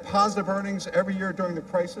 that had positive earnings every year during the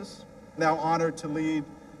crisis. Now honored to lead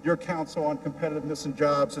your council on competitiveness and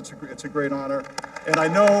jobs. It's a great honor. And I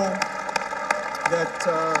know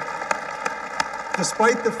that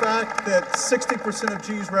despite the fact that 60% of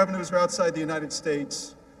GE's revenues are outside the United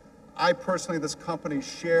States, I personally, this company,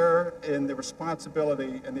 share in the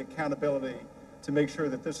responsibility and the accountability to make sure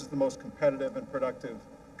that this is the most competitive and productive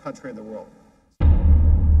country in the world.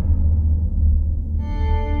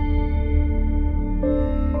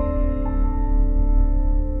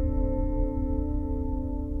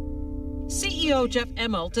 CEO CEO Jeff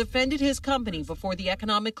Immelt defended his company before the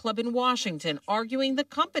Economic Club in Washington, arguing the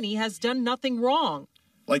company has done nothing wrong.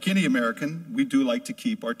 Like any American, we do like to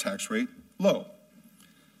keep our tax rate low.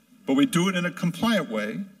 But we do it in a compliant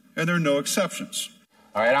way, and there are no exceptions.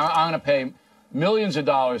 All right, I'm going to pay millions of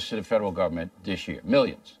dollars to the federal government this year.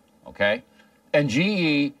 Millions, okay? And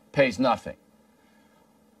GE pays nothing.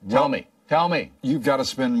 Tell me. You've got to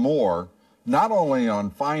spend more, not only on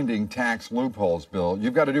finding tax loopholes, Bill,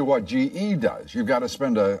 you've got to do what GE does. You've got to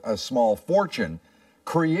spend a small fortune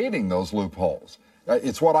creating those loopholes.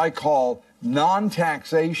 It's what I call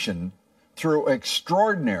non-taxation through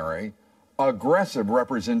extraordinary, aggressive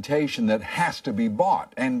representation that has to be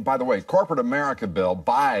bought. And by the way, corporate America, Bill,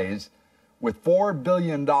 buys with $4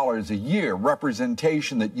 billion a year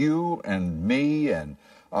representation that you and me and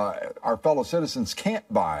our fellow citizens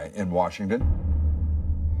can't buy in Washington.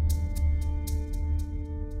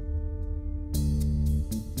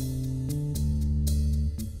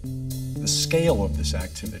 The scale of this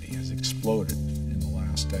activity has exploded in the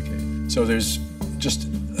last decade. So there's just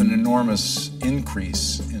an enormous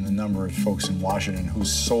increase in the number of folks in Washington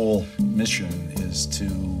whose sole mission is to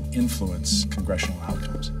influence congressional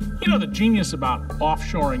outcomes. You know, the genius about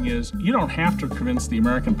offshoring is you don't have to convince the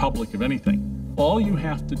American public of anything. All you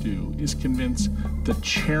have to do is convince the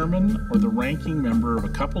chairman or the ranking member of a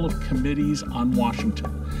couple of committees on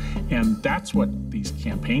Washington. And that's what these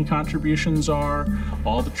campaign contributions are,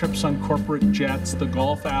 all the trips on corporate jets, the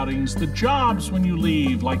golf outings, the jobs when you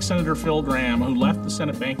leave, like Senator Phil Gramm, who left the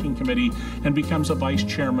Senate Banking Committee and becomes a vice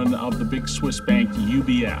chairman of the big Swiss bank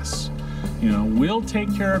UBS. You know, we'll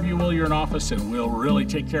take care of you while you're in office, and we'll really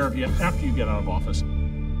take care of you after you get out of office.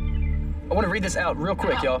 I want to read this out real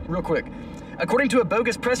quick, y'all, real quick. According to a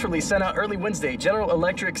bogus press release sent out early Wednesday, General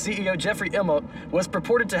Electric CEO Jeffrey Immelt was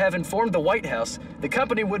purported to have informed the White House the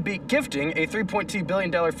company would be gifting a $3.2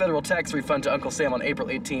 billion federal tax refund to Uncle Sam on April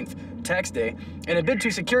 18th, tax day, in a bid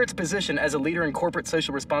to secure its position as a leader in corporate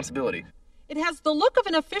social responsibility. It has the look of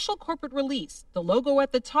an official corporate release, the logo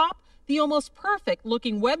at the top, the almost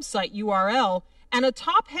perfect-looking website URL, and a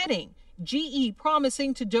top heading, GE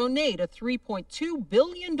promising to donate a $3.2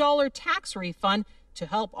 billion tax refund to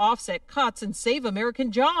help offset cuts and save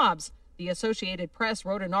American jobs. The Associated Press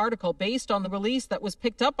wrote an article based on the release that was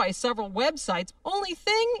picked up by several websites. Only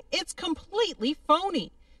thing, it's completely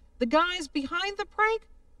phony. The guys behind the prank,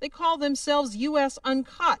 they call themselves U.S.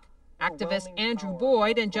 Uncut. Activists Andrew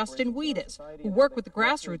Boyd and Justin Wheatus, who work with the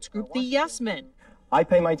grassroots group The Yes Men. I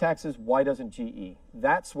pay my taxes, why doesn't GE?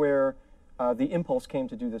 That's where the impulse came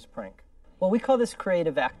to do this prank. Well, we call this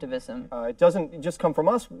creative activism. It doesn't just come from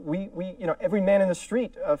us. Every man in the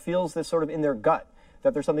street feels this sort of in their gut,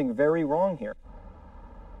 that there's something very wrong here.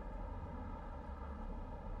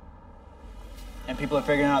 And people are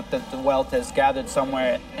figuring out that the wealth is gathered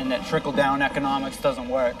somewhere and that trickle-down economics doesn't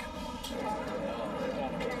work.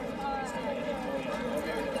 Did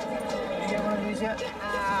you get one of these yet?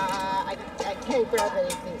 I can't grab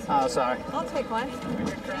anything. Oh, sorry. I'll take one.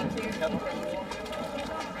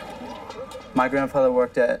 My grandfather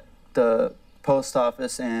worked at the post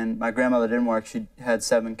office, and my grandmother didn't work. She had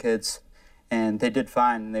 7 kids, and they did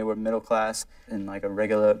fine, and they were middle class in like a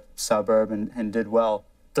regular suburb and did well.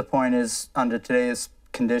 The point is, under today's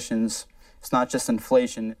conditions, it's not just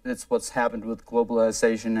inflation, it's what's happened with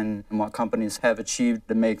globalization and what companies have achieved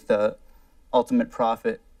to make the ultimate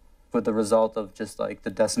profit with the result of just like the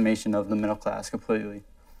decimation of the middle class completely.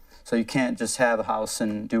 So you can't just have a house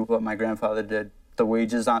and do what my grandfather did. The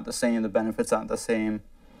wages aren't the same, the benefits aren't the same.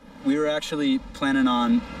 We were actually planning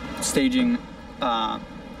on staging a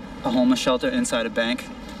homeless shelter inside a bank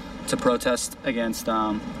to protest against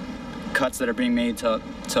cuts that are being made to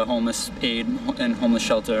homeless aid and homeless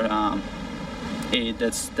shelter aid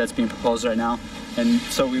that's being proposed right now. And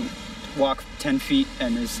so we walk 10 feet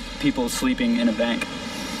and there's people sleeping in a bank.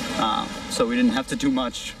 So we didn't have to do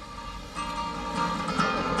much.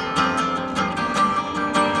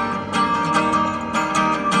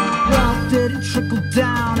 Didn't trickle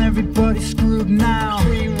down, everybody's screwed now.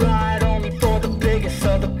 Free ride only for the biggest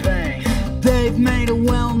of the banks. They've made it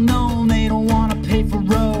well known, they don't want to pay for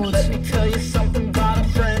roads. Let me tell you something about our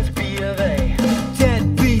friends, B of A.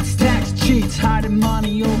 Deadbeats, tax cheats, hiding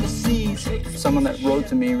money overseas. Someone that wrote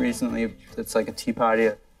to me recently, it's like a tea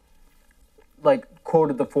party, like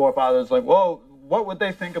quoted the forefathers, like, whoa, what would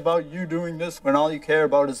they think about you doing this when all you care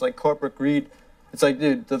about is like corporate greed? It's like,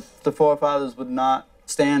 dude, the forefathers would not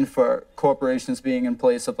stand for corporations being in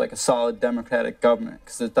place of like a solid democratic government,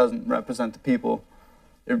 because it doesn't represent the people.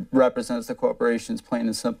 It represents the corporations, plain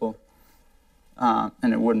and simple.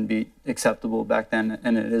 And it wouldn't be acceptable back then,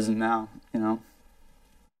 and it isn't now, you know.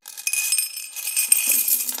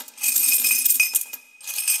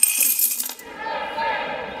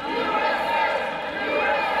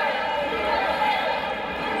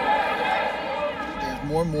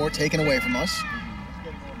 more and more taken away from us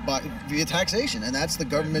via taxation, and that's the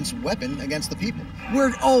government's weapon against the people.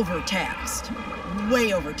 We're overtaxed,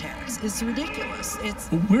 way overtaxed. It's ridiculous.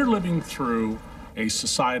 We're living through a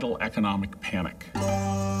societal economic panic.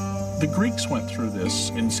 The Greeks went through this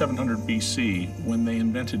in 700 BC when they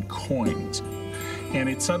invented coins, and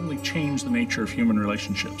it suddenly changed the nature of human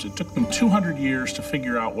relationships. It took them 200 years to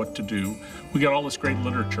figure out what to do. We got all this great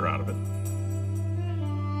literature out of it.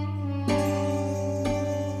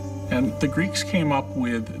 And the Greeks came up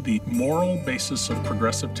with the moral basis of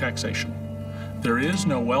progressive taxation. There is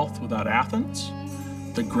no wealth without Athens.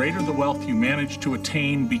 The greater the wealth you manage to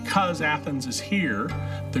attain because Athens is here,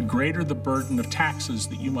 the greater the burden of taxes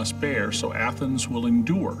that you must bear, so Athens will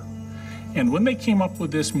endure. And when they came up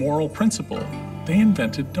with this moral principle, they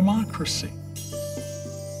invented democracy.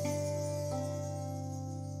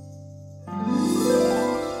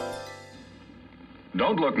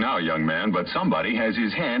 Don't look now, young man, but somebody has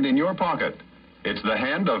his hand in your pocket. It's the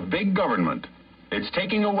hand of big government. It's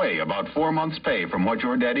taking away about 4 months' pay from what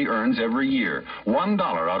your daddy earns every year, $1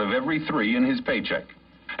 out of every 3 in his paycheck.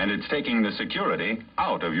 And it's taking the security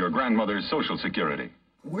out of your grandmother's Social Security.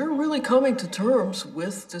 We're really coming to terms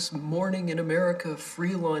with this morning in America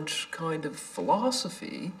free lunch kind of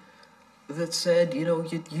philosophy that said, you know,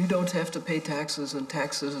 you don't have to pay taxes, and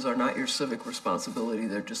taxes are not your civic responsibility.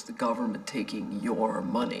 They're just the government taking your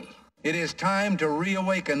money. It is time to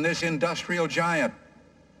reawaken this industrial giant,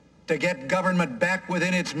 to get government back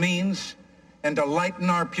within its means, and to lighten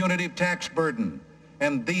our punitive tax burden.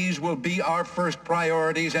 And these will be our first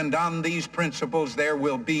priorities, and on these principles there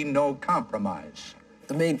will be no compromise.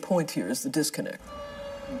 The main point here is the disconnect.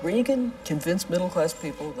 Reagan convinced middle-class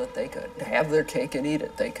people that they could have their cake and eat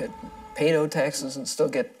it. They could pay no taxes and still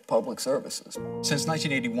get public services. Since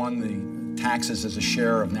 1981, the taxes as a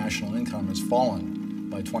share of national income has fallen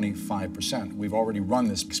by 25%. We've already run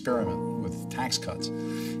this experiment with tax cuts,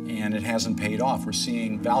 and it hasn't paid off. We're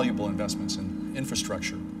seeing valuable investments in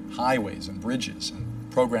infrastructure, highways and bridges,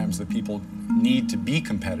 and programs that people need to be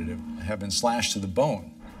competitive have been slashed to the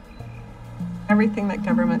bone. Everything that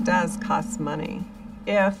government does costs money.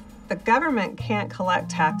 If the government can't collect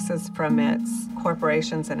taxes from its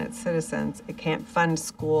corporations and its citizens, it can't fund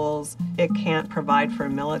schools, it can't provide for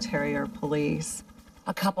military or police.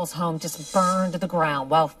 A couple's home just burned to the ground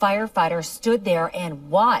while firefighters stood there and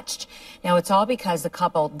watched. Now, it's all because the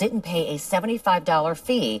couple didn't pay a $75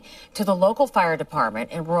 fee to the local fire department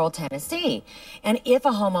in rural Tennessee. And if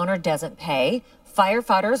a homeowner doesn't pay,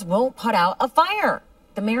 firefighters won't put out a fire.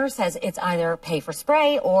 The mayor says it's either pay for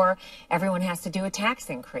spray or everyone has to do a tax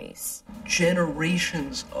increase.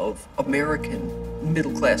 Generations of American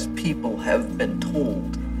middle-class people have been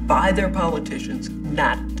told by their politicians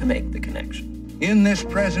not to make the connection. In this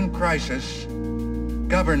present crisis,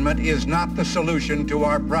 government is not the solution to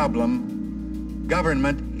our problem.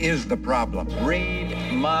 Government is the problem. Read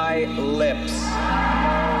my lips.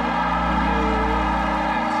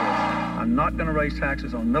 I'm not going to raise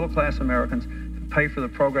taxes on middle-class Americans to pay for the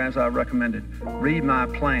programs I recommended. Read my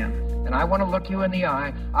plan. And I want to look you in the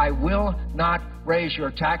eye. I will not raise your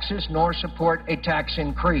taxes nor support a tax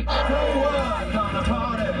increase.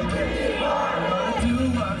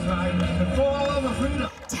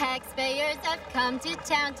 Taxpayers have come to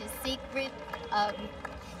town to seek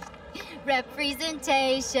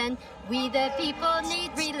representation. We the people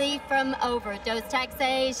need relief from overdose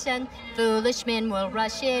taxation. Foolish men will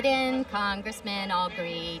rush it in, congressmen all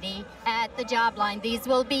greedy. At the job line, these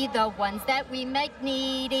will be the ones that we make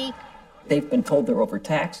needy. They've been told they're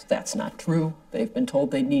overtaxed. That's not true. They've been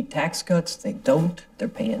told they need tax cuts. They don't. They're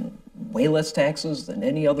paying way less taxes than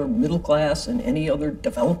any other middle class in any other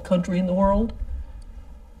developed country in the world.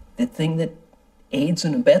 The thing that aids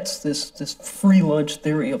and abets this free lunch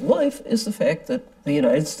theory of life is the fact that the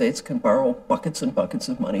United States can borrow buckets and buckets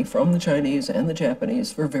of money from the Chinese and the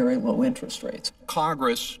Japanese for very low interest rates.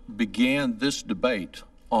 Congress began this debate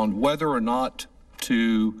on whether or not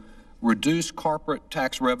to reduce corporate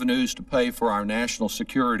tax revenues to pay for our national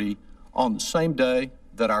security on the same day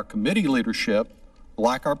that our committee leadership,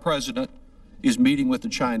 like our president, is meeting with the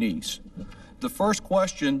Chinese. The first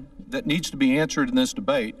question that needs to be answered in this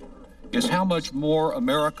debate is how much more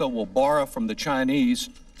America will borrow from the Chinese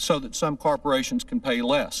so that some corporations can pay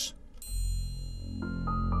less.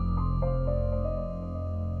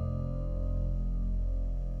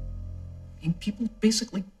 And people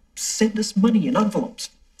basically send us money in envelopes,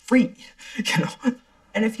 free, you know.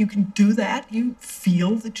 And if you can do that, you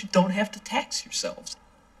feel that you don't have to tax yourselves.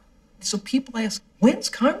 So people ask, when's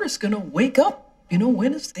Congress going to wake up? You know,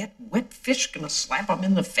 when is that wet fish going to slap them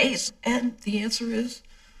in the face? And the answer is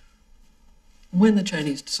when the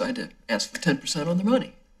Chinese decide to ask for 10% on their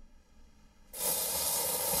money.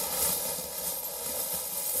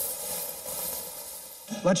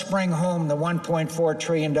 Let's bring home the $1.4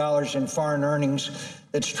 trillion in foreign earnings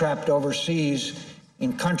that's trapped overseas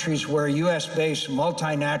in countries where U.S.-based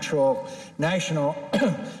multinational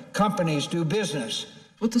companies do business.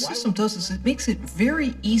 What the system does is it makes it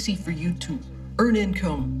very easy for you to earn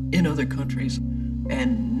income in other countries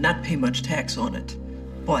and not pay much tax on it.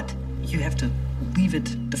 But you have to leave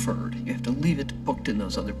it deferred. You have to leave it booked in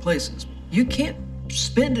those other places. You can't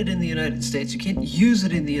spend it in the United States. You can't use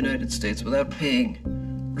it in the United States without paying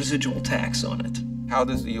residual tax on it. How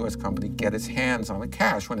does the U.S. company get its hands on the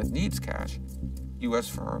cash when it needs cash? U.S.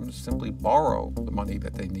 firms simply borrow the money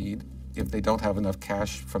that they need if they don't have enough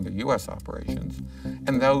cash from the U.S. operations.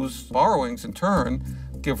 And those borrowings, in turn,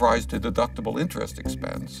 give rise to deductible interest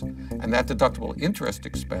expense. And that deductible interest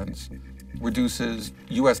expense reduces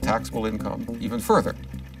U.S. taxable income even further.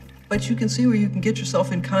 But you can see where you can get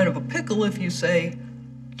yourself in kind of a pickle if you say,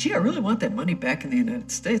 gee, I really want that money back in the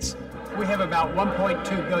United States. We have about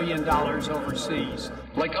 $1.2 billion overseas.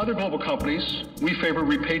 Like other global companies, we favor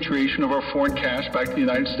repatriation of our foreign cash back to the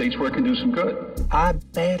United States where it can do some good. I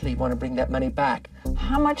badly want to bring that money back.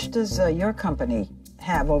 How much does your company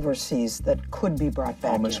have overseas that could be brought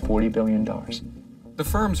back? Almost $40 billion. The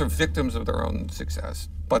firms are victims of their own success,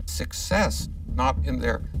 but success not in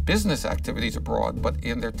their business activities abroad, but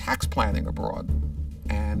in their tax planning abroad.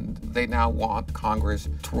 And they now want Congress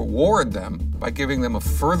to reward them by giving them a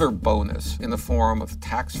further bonus in the form of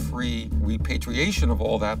tax-free repatriation of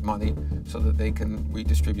all that money so that they can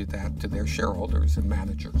redistribute that to their shareholders and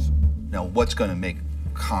managers. Now, what's going to make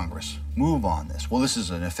Congress move on this? Well, this is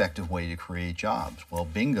an effective way to create jobs. Well,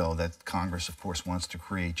 bingo, that Congress, of course, wants to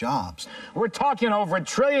create jobs. We're talking over $1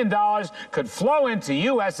 trillion could flow into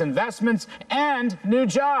U.S. investments and new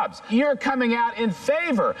jobs. You're coming out in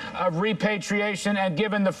favor of repatriation and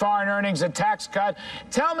giving the foreign earnings a tax cut.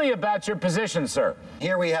 Tell me about your position, sir.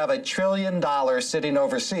 Here we have $1 trillion sitting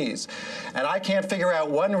overseas, and I can't figure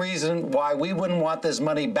out one reason why we wouldn't want this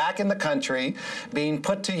money back in the country, being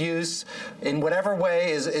put to use in whatever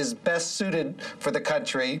way is best suited for the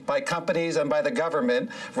country by companies and by the government,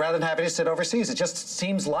 rather than having to sit overseas. It just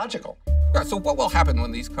seems logical. So what will happen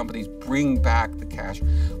when these companies bring back the cash?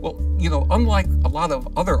 Well, you know, unlike a lot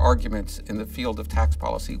of other arguments in the field of tax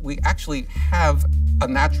policy, we actually have a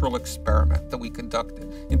natural experiment that we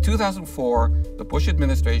conducted. In 2004, the Bush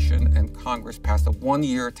administration and Congress passed a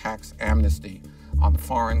one-year tax amnesty on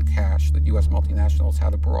foreign cash that U.S. multinationals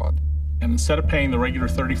had abroad. And instead of paying the regular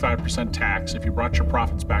 35% tax, if you brought your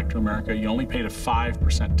profits back to America, you only paid a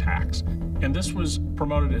 5% tax. And this was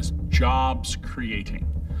promoted as jobs creating.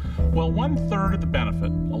 Well, 1/3 of the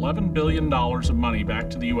benefit, $11 billion of money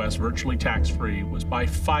back to the U.S. virtually tax-free, was by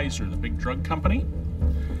Pfizer, the big drug company.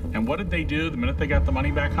 And what did they do the minute they got the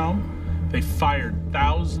money back home? They fired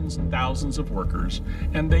thousands and thousands of workers,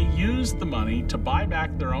 and they used the money to buy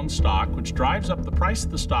back their own stock, which drives up the price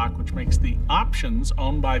of the stock, which makes the options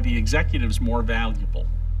owned by the executives more valuable.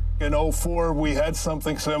 In 2004, we had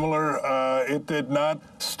something similar. It did not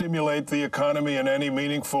stimulate the economy in any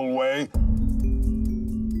meaningful way.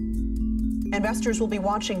 Investors will be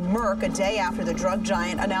watching Merck a day after the drug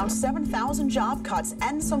giant announced 7,000 job cuts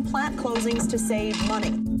and some plant closings to save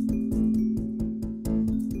money.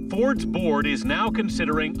 Ford's board is now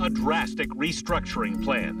considering a drastic restructuring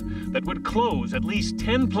plan that would close at least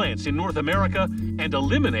 10 plants in North America and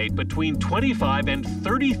eliminate between 25 and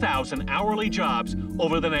 30,000 hourly jobs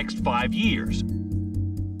over the next 5 years.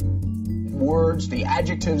 Words, the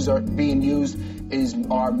adjectives are being used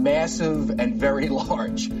are massive and very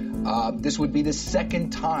large. This would be the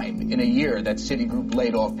second time in a year that Citigroup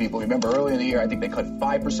laid off people. Remember, earlier in the year, I think they cut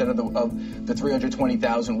 5% of the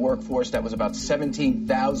 320,000 workforce. That was about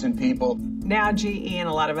 17,000 people. Now GE and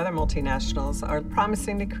a lot of other multinationals are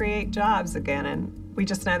promising to create jobs again, and we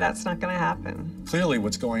just know that's not going to happen. Clearly,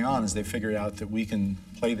 what's going on is they figured out that we can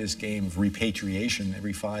play this game of repatriation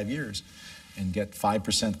every 5 years and get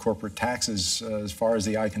 5% corporate taxes as far as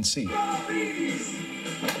the eye can see.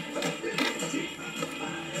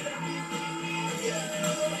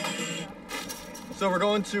 So we're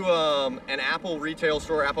going to an Apple retail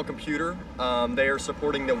store, Apple Computer. They are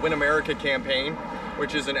supporting the Win America campaign,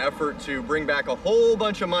 which is an effort to bring back a whole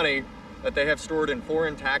bunch of money that they have stored in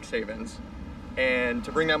foreign tax havens, and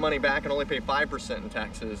to bring that money back and only pay 5% in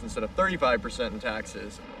taxes instead of 35% in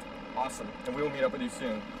taxes. Awesome, and we will meet up with you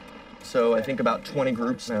soon. So I think about 20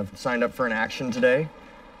 groups have signed up for an action today.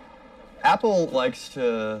 Apple likes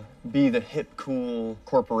to be the hip, cool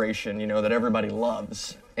corporation, you know, that everybody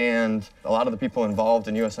loves. And a lot of the people involved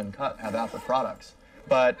in US Uncut have Apple products.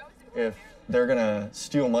 But if they're going to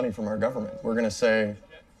steal money from our government. We're going to say,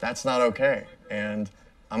 that's not okay. And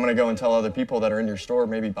I'm going to go and tell other people that are in your store,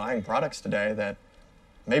 maybe buying products today, that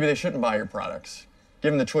maybe they shouldn't buy your products.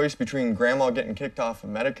 Given the choice between grandma getting kicked off of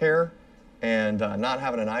Medicare and not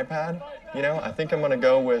having an iPad, you know, I think I'm going to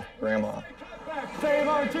go with grandma. Save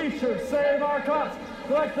our teachers, save our cops,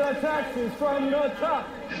 collect the taxes from the top.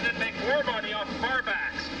 And then make more money off of our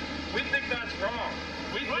backs. We think that's wrong.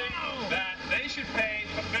 We think that they should pay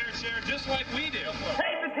a fair share just like we do.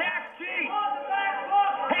 Hate the tax cheat!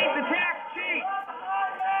 Hate the tax cheat!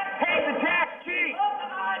 Hate the tax cheat!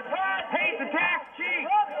 Hate the tax cheat!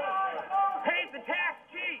 Hate the tax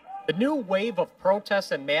cheat! The new wave of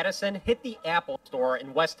protests in Madison hit the Apple Store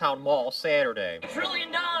in Westtown Mall Saturday. $1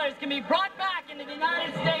 trillion can be brought back into the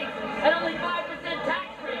United States at only 5%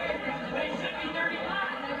 tax rate. They should be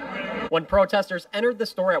 35%. When protesters entered the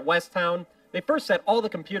store at Westtown, they first set all the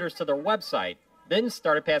computers to their website, then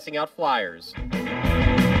started passing out flyers.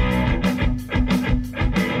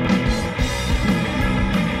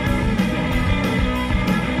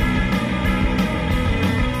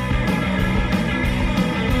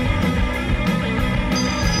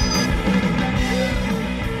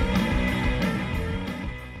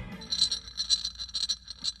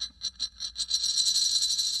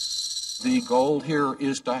 The goal here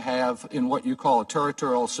is to have, in what you call a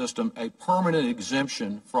territorial system, a permanent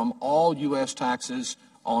exemption from all U.S. taxes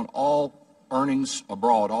on all earnings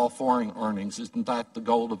abroad, all foreign earnings. Isn't that the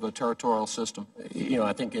goal of a territorial system? You know,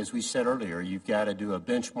 I think as we said earlier, you've got to do a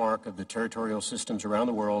benchmark of the territorial systems around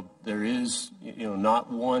the world. There is, you know,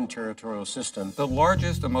 not one territorial system. The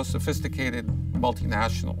largest and most sophisticated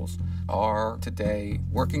multinationals are today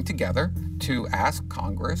working together to ask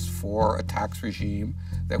Congress for a tax regime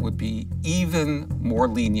that would be even more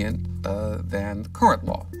lenient than current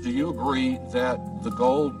law. Do you agree that the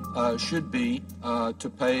goal should be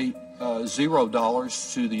to pay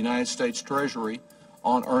 $0 to the United States Treasury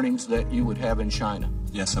on earnings that you would have in China?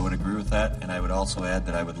 Yes, I would agree with that, and I would also add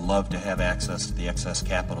that I would love to have access to the excess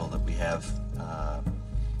capital that we have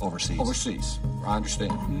overseas. Overseas, I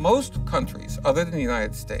understand. Most countries, other than the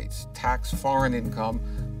United States, tax foreign income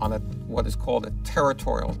on what is called a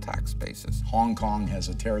territorial tax basis. Hong Kong has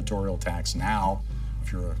a territorial tax now.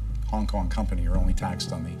 If you're a Hong Kong company, you're only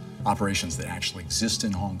taxed on the operations that actually exist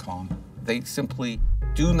in Hong Kong. They simply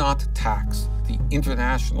do not tax the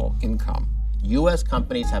international income. U.S.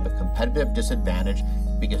 companies have a competitive disadvantage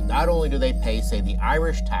because not only do they pay, say, the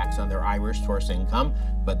Irish tax on their Irish source income,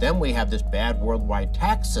 but then we have this bad worldwide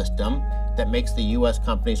tax system that makes the U.S.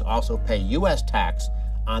 companies also pay U.S. tax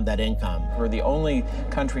on that income. We're the only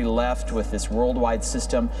country left with this worldwide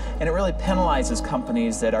system, and it really penalizes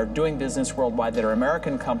companies that are doing business worldwide, that are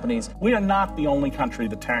American companies. We are not the only country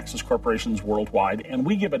that taxes corporations worldwide, and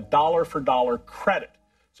we give a dollar for dollar credit.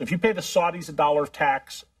 So if you pay the Saudis $1 of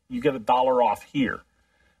tax, you get $1 off here.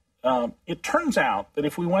 It turns out that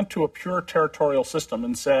if we went to a pure territorial system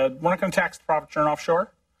and said, we're not going to tax the profit sharing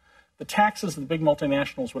offshore, the taxes of the big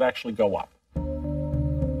multinationals would actually go up.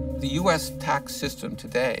 The U.S. tax system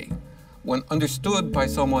today, when understood by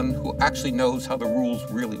someone who actually knows how the rules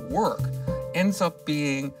really work, ends up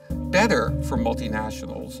being better for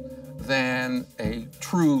multinationals than a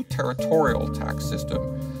true territorial tax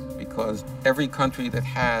system, because every country that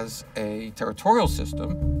has a territorial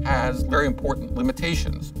system has very important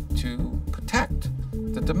limitations to protect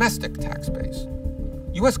the domestic tax base.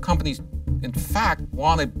 U.S. companies, in fact,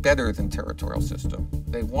 want a better than territorial system.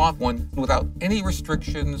 They want one without any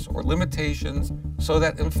restrictions or limitations, so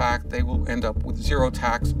that, in fact, they will end up with zero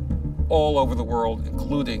tax all over the world,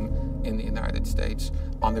 including in the United States,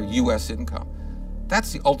 on their U.S. income.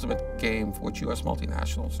 That's the ultimate game for which U.S.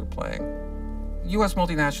 multinationals are playing. U.S.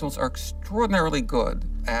 multinationals are extraordinarily good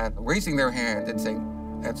at raising their hand and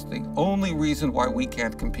saying, that's the only reason why we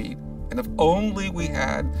can't compete. And if only we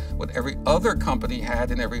had what every other company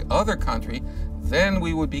had in every other country, then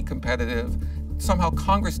we would be competitive. Somehow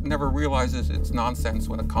Congress never realizes it's nonsense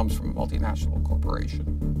when it comes from a multinational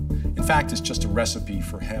corporation. In fact, it's just a recipe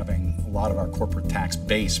for having a lot of our corporate tax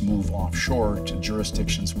base move offshore to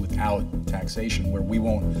jurisdictions without taxation, where we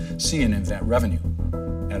won't see any of that revenue,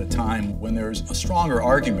 at a time when there's a stronger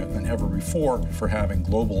argument than ever before for having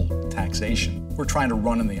global taxation. We're trying to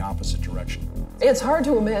run in the opposite direction. It's hard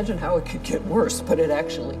to imagine how it could get worse, but it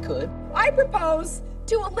actually could. I propose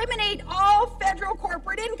to eliminate all federal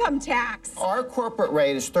corporate income tax. Our corporate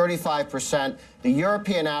rate is 35%. The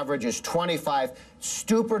European average is 25%.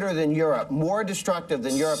 Stupider than Europe, more destructive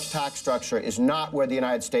than Europe's tax structure is not where the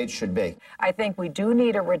United States should be. I think we do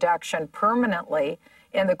need a reduction permanently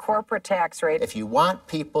in the corporate tax rate. If you want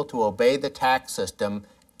people to obey the tax system,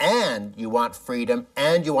 and you want freedom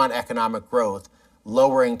and you want economic growth,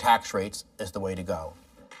 lowering tax rates is the way to go.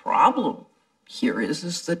 Problem here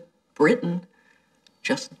is that Britain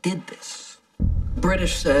just did this.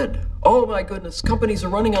 British said, oh my goodness, companies are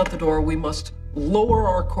running out the door. We must lower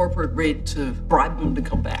our corporate rate to bribe them to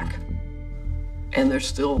come back. And they're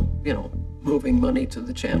still, moving money to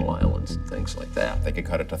the Channel Islands and things like that. They could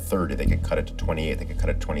cut it to 30, they could cut it to 28, they could cut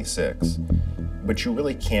it to 26. But you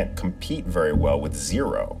really can't compete very well with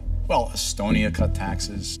zero. Well, Estonia cut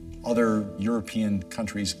taxes. Other European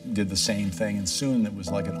countries did the same thing, and soon it was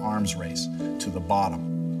like an arms race to the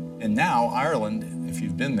bottom. And now Ireland, if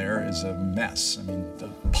you've been there, is a mess. I mean, the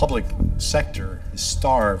public sector is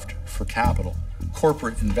starved for capital.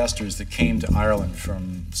 Corporate investors that came to Ireland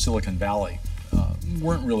from Silicon Valley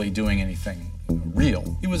weren't really doing anything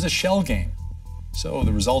real. It was a shell game. So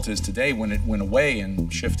the result is today, when it went away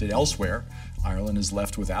and shifted elsewhere, Ireland is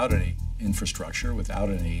left without any infrastructure, without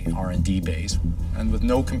any R&D base, and with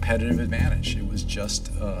no competitive advantage. It was just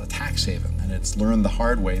a tax haven, and it's learned the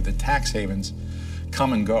hard way that tax havens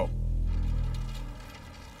come and go.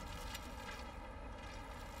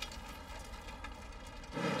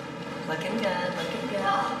 Looking good, looking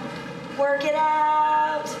good. Work it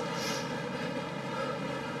out.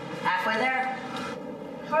 Halfway there.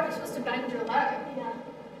 How are you supposed to bend your leg? Yeah.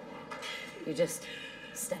 You just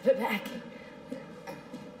step it back.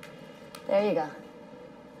 There you go.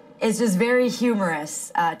 It's just very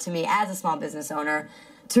humorous to me as a small business owner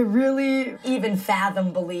to really even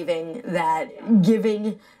fathom believing that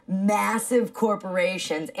giving massive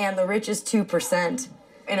corporations and the richest 2%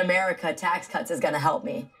 in America tax cuts is going to help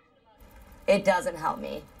me. It doesn't help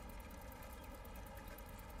me.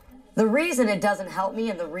 The reason it doesn't help me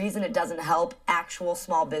and the reason it doesn't help actual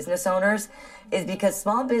small business owners is because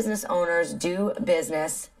small business owners do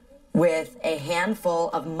business with a handful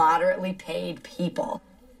of moderately paid people.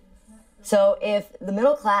 So if the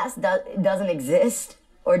middle class doesn't exist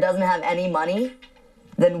or doesn't have any money,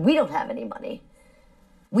 then we don't have any money.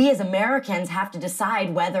 We as Americans have to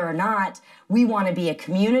decide whether or not we want to be a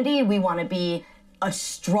community, we want to be a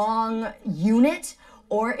strong unit,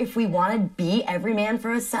 or if we want to be every man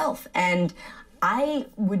for himself. And I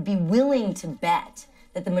would be willing to bet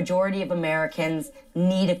that the majority of Americans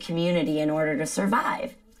need a community in order to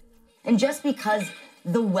survive. And just because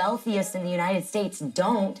the wealthiest in the United States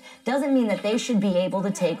don't, doesn't mean that they should be able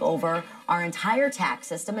to take over our entire tax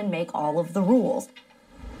system and make all of the rules.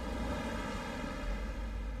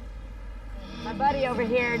 My buddy over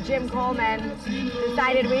here, Jim Coleman,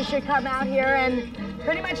 decided we should come out here and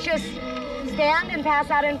pretty much just stand and pass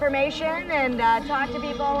out information and talk to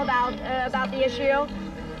people about the issue.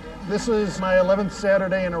 This is my 11th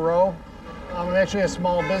Saturday in a row. I'm actually a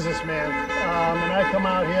small businessman, and I come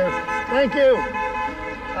out here, thank you.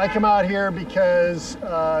 I come out here because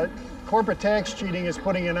corporate tax cheating is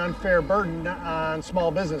putting an unfair burden on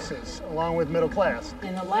small businesses, along with middle class.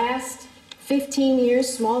 In the last 15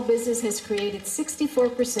 years, small business has created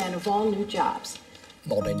 64% of all new jobs.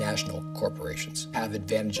 Multinational corporations have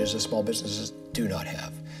advantages that small businesses do not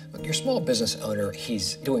have. Look, your small business owner,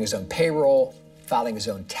 he's doing his own payroll, filing his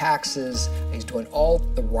own taxes, he's doing all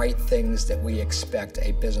the right things that we expect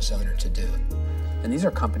a business owner to do. And these are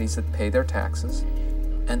companies that pay their taxes,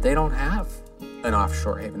 and they don't have an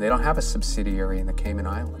offshore haven. They don't have a subsidiary in the Cayman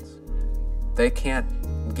Islands. They can't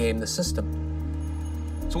game the system.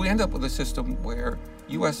 So we end up with a system where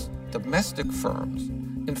U.S. domestic firms,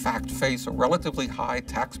 in fact, face a relatively high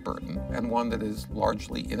tax burden and one that is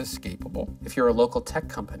largely inescapable. If you're a local tech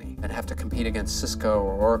company and have to compete against Cisco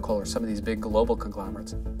or Oracle or some of these big global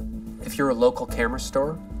conglomerates, if you're a local camera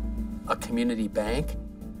store, a community bank,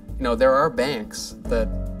 there are banks that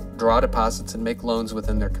draw deposits and make loans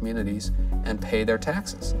within their communities and pay their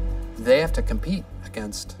taxes. They have to compete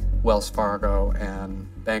against Wells Fargo and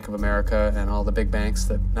Bank of America and all the big banks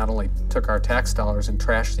that not only took our tax dollars and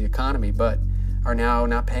trashed the economy, but are now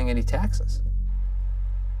not paying any taxes.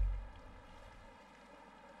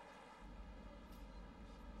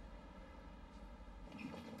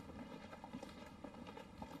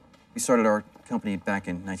 We started our company back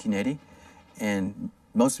in 1980, and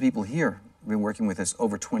most of the people here have been working with us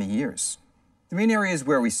over 20 years. The main areas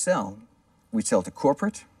where we sell to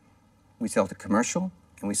corporate, we sell to commercial,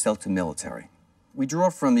 and we sell to military. We draw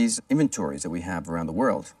from these inventories that we have around the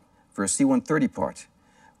world. For a C-130 part,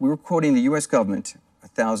 we were quoting the U.S. government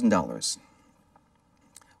 $1,000.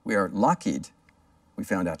 Where Lockheed, we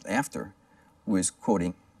found out after, was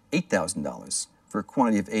quoting $8,000 for a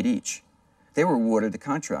quantity of 8 each. They were awarded the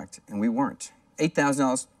contract, and we weren't.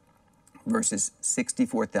 $8,000 versus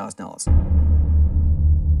 $64,000.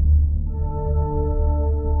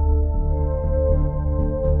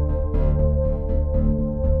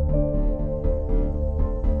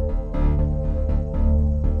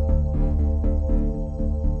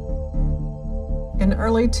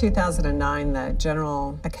 early 2009, the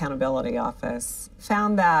General Accountability Office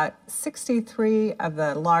found that 63 of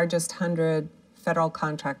the largest 100 federal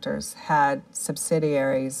contractors had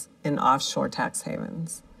subsidiaries in offshore tax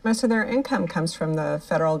havens. Most of their income comes from the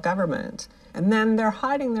federal government, and then they're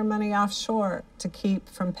hiding their money offshore to keep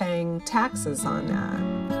from paying taxes on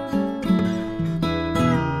that.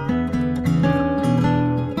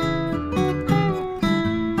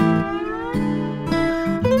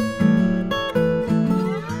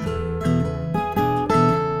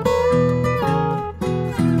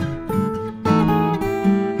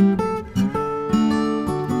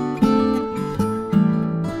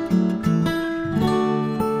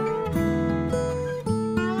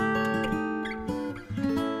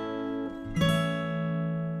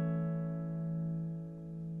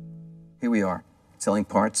 Here we are, selling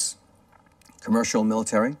parts, commercial,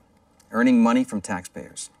 military, earning money from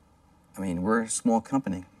taxpayers. I mean, we're a small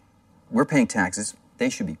company. We're paying taxes. They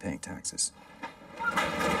should be paying taxes.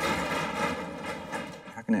 How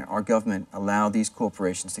can our government allow these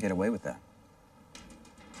corporations to get away with that?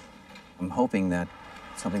 I'm hoping that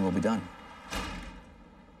something will be done.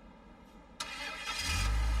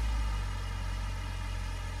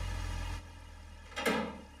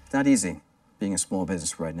 It's not easy being a small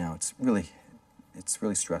business right now. It's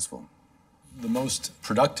really stressful. The most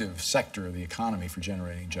productive sector of the economy for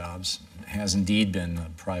generating jobs has indeed been the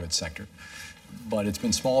private sector, but it's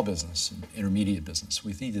been small business, intermediate business.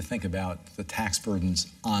 We need to think about the tax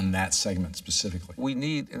burdens on that segment specifically. We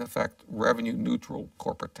need, in effect, revenue-neutral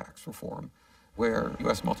corporate tax reform, where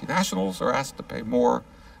U.S. multinationals are asked to pay more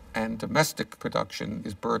and domestic production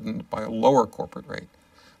is burdened by a lower corporate rate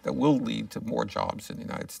that will lead to more jobs in the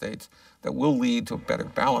United States, that will lead to a better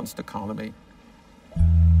balanced economy.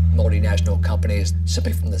 Multinational companies,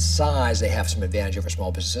 simply from the size, they have some advantage over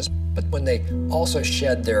small businesses. But when they also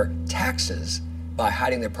shed their taxes by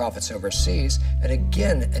hiding their profits overseas, it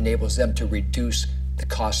again enables them to reduce the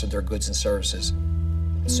cost of their goods and services.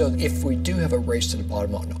 So if we do have a race to the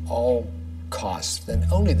bottom on all costs, then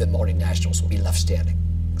only the multinationals will be left standing.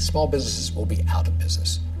 Small businesses will be out of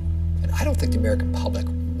business. And I don't think the American public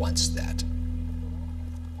wants that.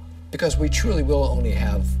 Because we truly will only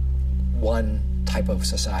have one type of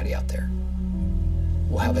society out there.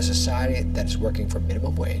 We'll have a society that is working for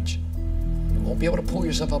minimum wage. You won't be able to pull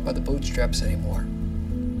yourself up by the bootstraps anymore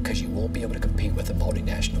because you won't be able to compete with the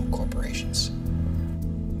multinational corporations.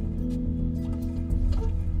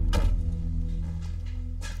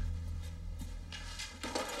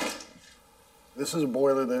 This is a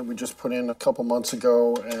boiler that we just put in a couple months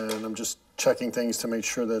ago, and I'm just checking things to make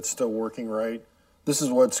sure that it's still working right. This is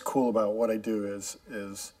what's cool about what I do is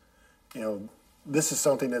you know, this is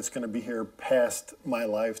something that's going to be here past my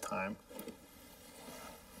lifetime.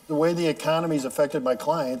 The way the economy's affected my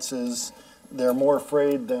clients is they're more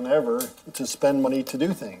afraid than ever to spend money to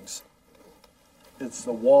do things. It's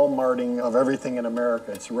the Walmarting of everything in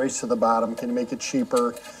America. It's a race to the bottom. Can you make it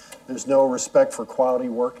cheaper? There's no respect for quality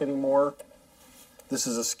work anymore. This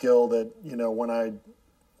is a skill that, you know, when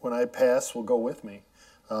I pass will go with me.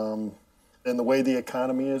 And the way the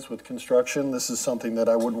economy is with construction, this is something that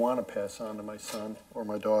I would want to pass on to my son or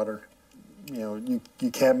my daughter. You know, you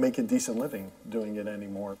can't make a decent living doing it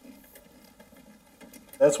anymore.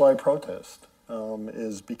 That's why I protest,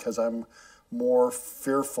 is because I'm more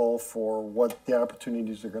fearful for what the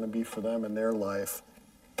opportunities are going to be for them in their life.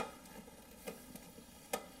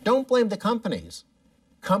 Don't blame the companies.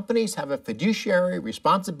 Companies have a fiduciary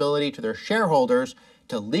responsibility to their shareholders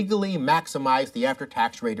to legally maximize the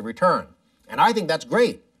after-tax rate of return. And I think that's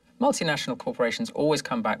great. Multinational corporations always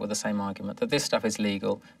come back with the same argument, that this stuff is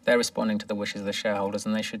legal, they're responding to the wishes of the shareholders,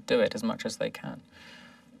 and they should do it as much as they can.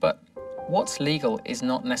 But what's legal is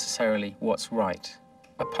not necessarily what's right.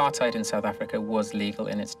 Apartheid in South Africa was legal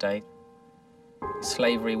in its day.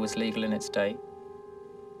 Slavery was legal in its day.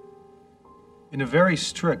 In a very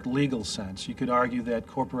strict legal sense, you could argue that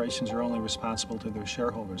corporations are only responsible to their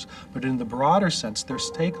shareholders. But in the broader sense, they're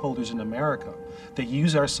stakeholders in America. They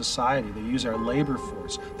use our society, they use our labor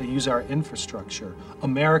force, they use our infrastructure.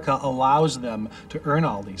 America allows them to earn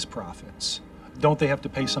all these profits. Don't they have to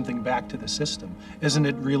pay something back to the system? Isn't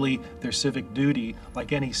it really their civic duty,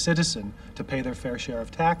 like any citizen, to pay their fair share of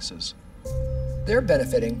taxes? They're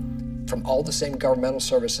benefiting from all the same governmental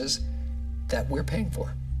services that we're paying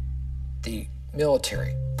for. The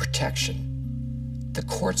military, protection, the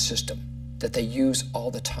court system that they use all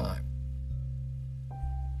the time.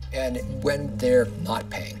 And when they're not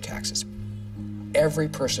paying taxes, every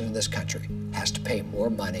person in this country has to pay more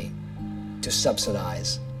money to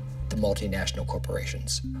subsidize the multinational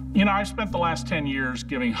corporations. You know, I've spent the last 10 years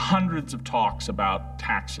giving hundreds of talks about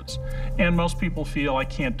taxes, and most people feel I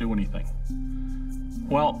can't do anything.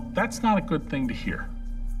 Well, that's not a good thing to hear.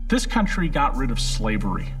 This country got rid of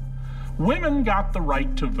slavery. Women got the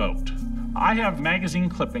right to vote. I have magazine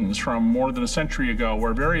clippings from more than a century ago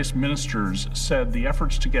where various ministers said the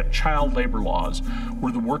efforts to get child labor laws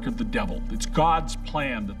were the work of the devil. It's God's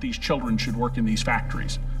plan that these children should work in these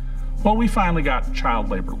factories. Well, we finally got child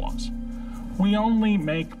labor laws. We only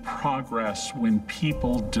make progress when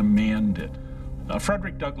people demand it.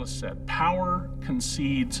 Frederick Douglass said, power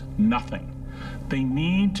concedes nothing. They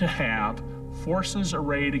need to have forces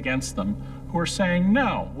arrayed against them who are saying,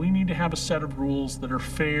 no, we need to have a set of rules that are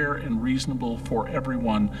fair and reasonable for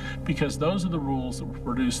everyone, because those are the rules that will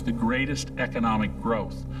produce the greatest economic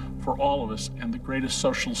growth for all of us and the greatest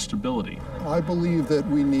social stability. I believe that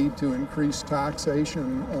we need to increase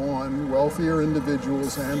taxation on wealthier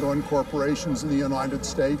individuals and on corporations in the United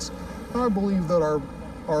States. I believe that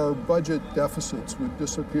our budget deficits would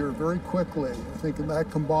disappear very quickly. I think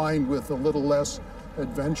that combined with a little less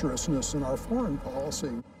adventurousness in our foreign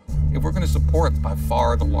policy. If we're going to support by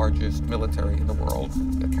far the largest military in the world,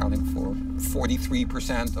 accounting for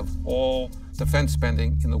 43% of all defense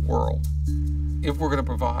spending in the world, if we're going to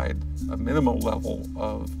provide a minimal level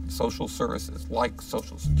of social services like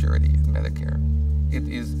Social Security and Medicare, it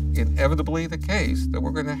is inevitably the case that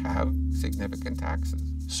we're going to have significant taxes.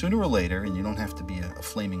 Sooner or later, and you don't have to be a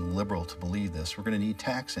flaming liberal to believe this, we're going to need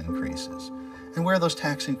tax increases. And where are those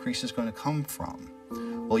tax increases going to come from?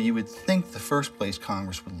 Well, you would think the first place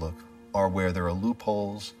Congress would look are where there are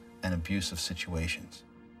loopholes and abusive situations.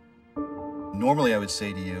 Normally, I would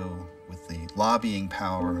say to you, with the lobbying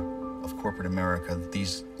power of corporate America,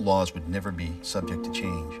 these laws would never be subject to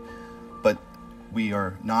change. But we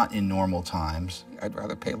are not in normal times. I'd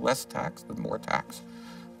rather pay less tax than more tax.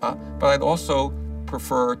 But I'd also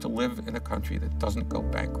prefer to live in a country that doesn't go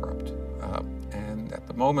bankrupt. And at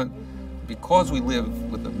the moment, because we live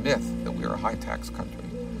with the myth that we're a high-tax country,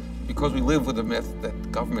 because we live with the myth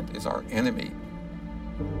that government is our enemy,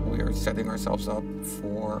 we are setting ourselves up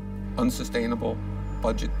for unsustainable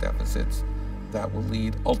budget deficits that will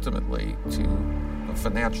lead ultimately to a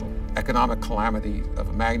financial, economic calamity of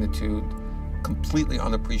a magnitude completely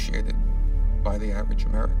unappreciated by the average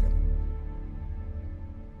American.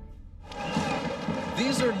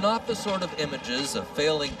 These are not the sort of images a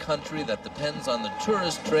failing country that depends on the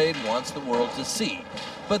tourist trade wants the world to see.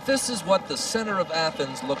 But this is what the center of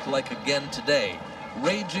Athens looked like again today.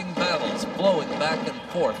 Raging battles flowing back and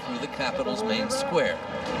forth through the capital's main square.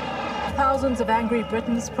 Thousands of angry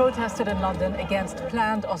Britons protested in London against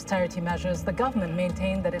planned austerity measures. The government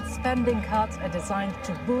maintained that its spending cuts are designed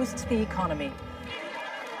to boost the economy.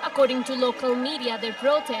 According to local media, the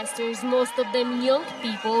protesters, most of them young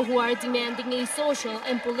people who are demanding a social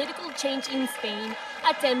and political change in Spain,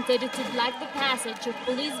 attempted to block the passage of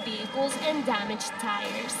police vehicles and damaged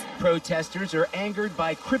tires. Protesters are angered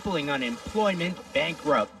by crippling unemployment,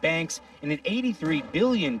 bankrupt banks, and an $83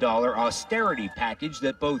 billion austerity package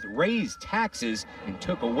that both raised taxes and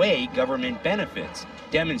took away government benefits.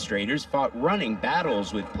 Demonstrators fought running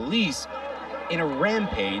battles with police in a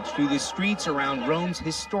rampage through the streets around Rome's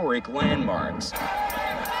historic landmarks.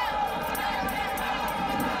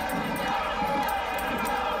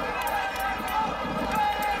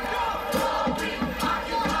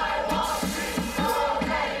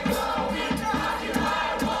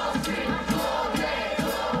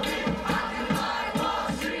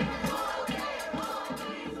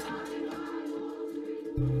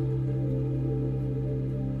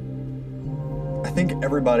 I think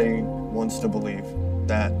everybody wants to believe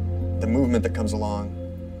that the movement that comes along,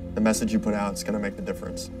 the message you put out, is going to make the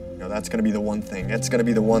difference. You know, that's going to be the one thing. It's going to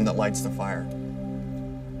be the one that lights the fire.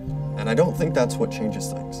 And I don't think that's what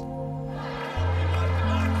changes things.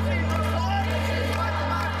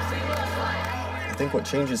 I think what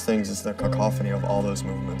changes things is the cacophony of all those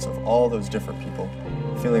movements, of all those different people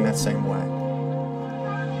feeling that same way.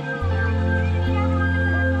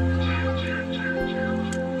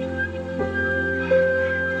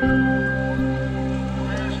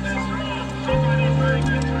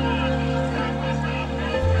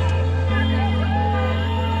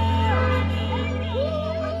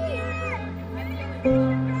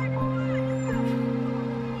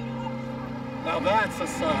 That's a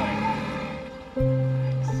sign.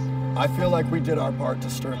 I feel like we did our part to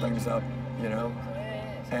stir things up, you know?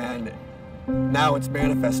 And now it's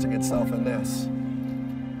manifesting itself in this.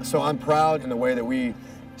 So I'm proud in the way that we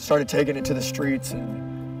started taking it to the streets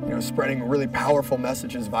and, you know, spreading really powerful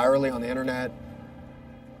messages virally on the internet.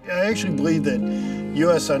 I actually believe that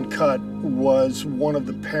U.S. Uncut was one of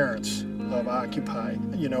the parents of Occupy.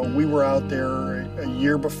 You know, we were out there a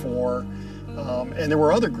year before, and there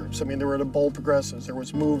were other groups. I mean, there were the Bold Progressives, there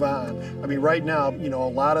was Move On. I mean, right now, you know, a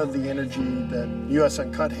lot of the energy that U.S.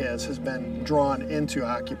 Uncut has been drawn into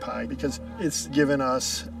Occupy because it's given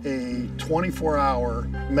us a 24-hour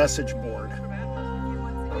message board.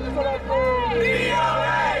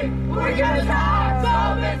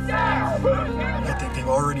 I think they've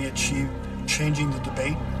already achieved changing the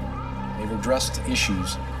debate. They've addressed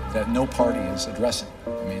issues that no party is addressing. I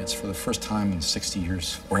mean, it's for the first time in 60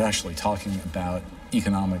 years we're actually talking about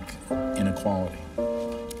economic inequality.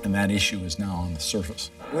 And that issue is now on the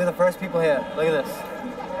surface. We're the first people here. Look at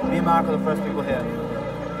this. Me and Mark are the first people here.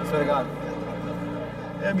 I swear to God.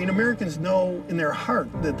 I mean, Americans know in their heart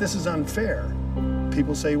that this is unfair.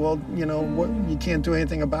 People say, well, you know, what, you can't do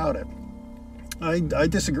anything about it. I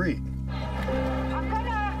disagree.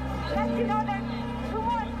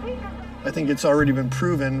 I think it's already been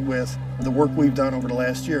proven with the work we've done over the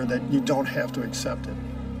last year that you don't have to accept it.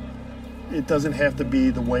 It doesn't have to be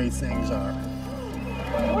the way things are.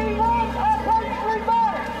 We want a place to live.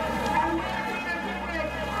 And we're going to do it.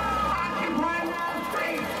 Occupy Wall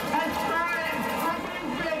Street has started a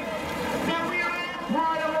movement that we are all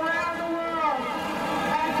part of around the world.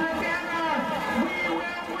 And together, we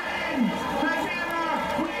will win. Together,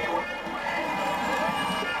 we will win.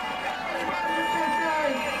 Everybody with this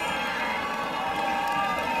day.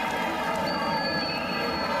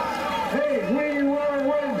 Hey, we will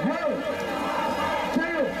win. Hey,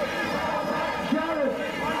 two. Shout it.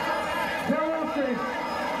 They're Wolfie.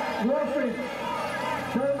 Wolfie.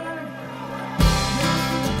 Turn back.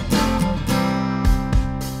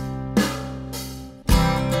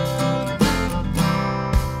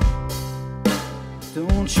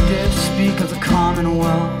 Don't you dare speak of the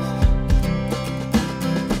Commonwealth.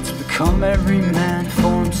 To become every man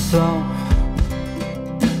for himself.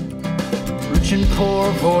 Rich and poor,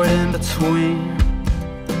 avoid in between.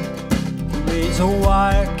 Raise a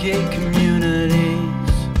wire gate communities.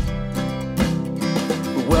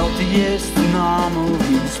 The wealthiest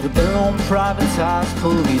anomalies with their own privatized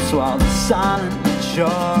police, while the silent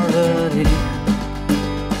majority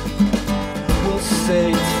will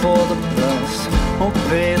say it's for the best.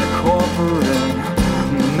 Obey the corporate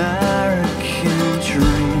American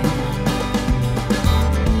dream.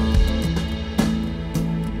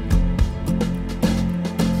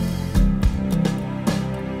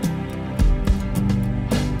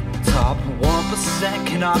 Top 1%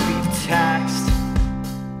 cannot be taxed.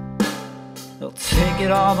 They'll take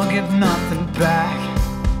it all, they'll give nothing back.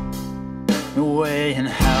 No way in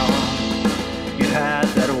hell you had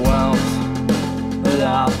that wealth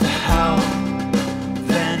without the help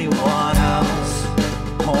of anyone else.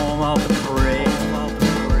 Home of the brave,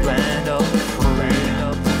 land of the free,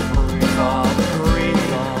 with all the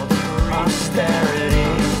greed, austerity.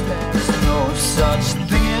 There's no such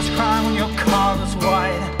thing as crime when your collar's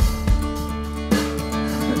white.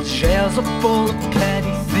 The jails are full of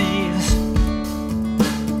petty thieves,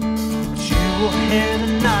 but you will hear the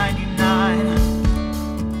 99,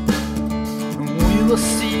 and we will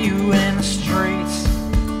see you in the streets.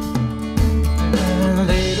 And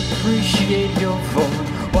they'd appreciate your vote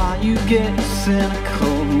while you get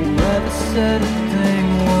cynical. Whoever said a thing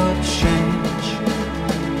would change.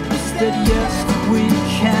 He said yes we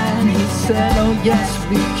can. He said oh yes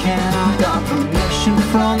we can. I got permission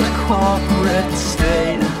from the corporate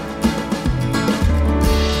state.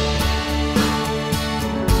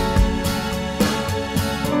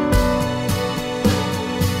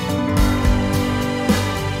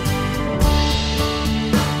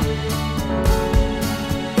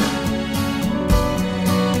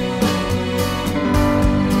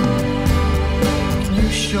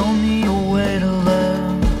 Show me a way to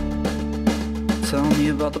live. Tell me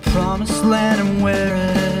about the promised land and where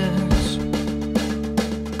it is.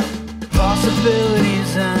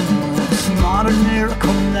 Possibilities endless, modern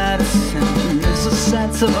miracle medicine. There's a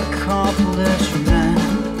sense of accomplishment.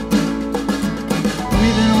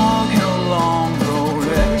 We've been walking a long road.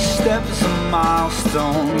 Every step is a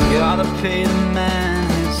milestone. Gotta pay the man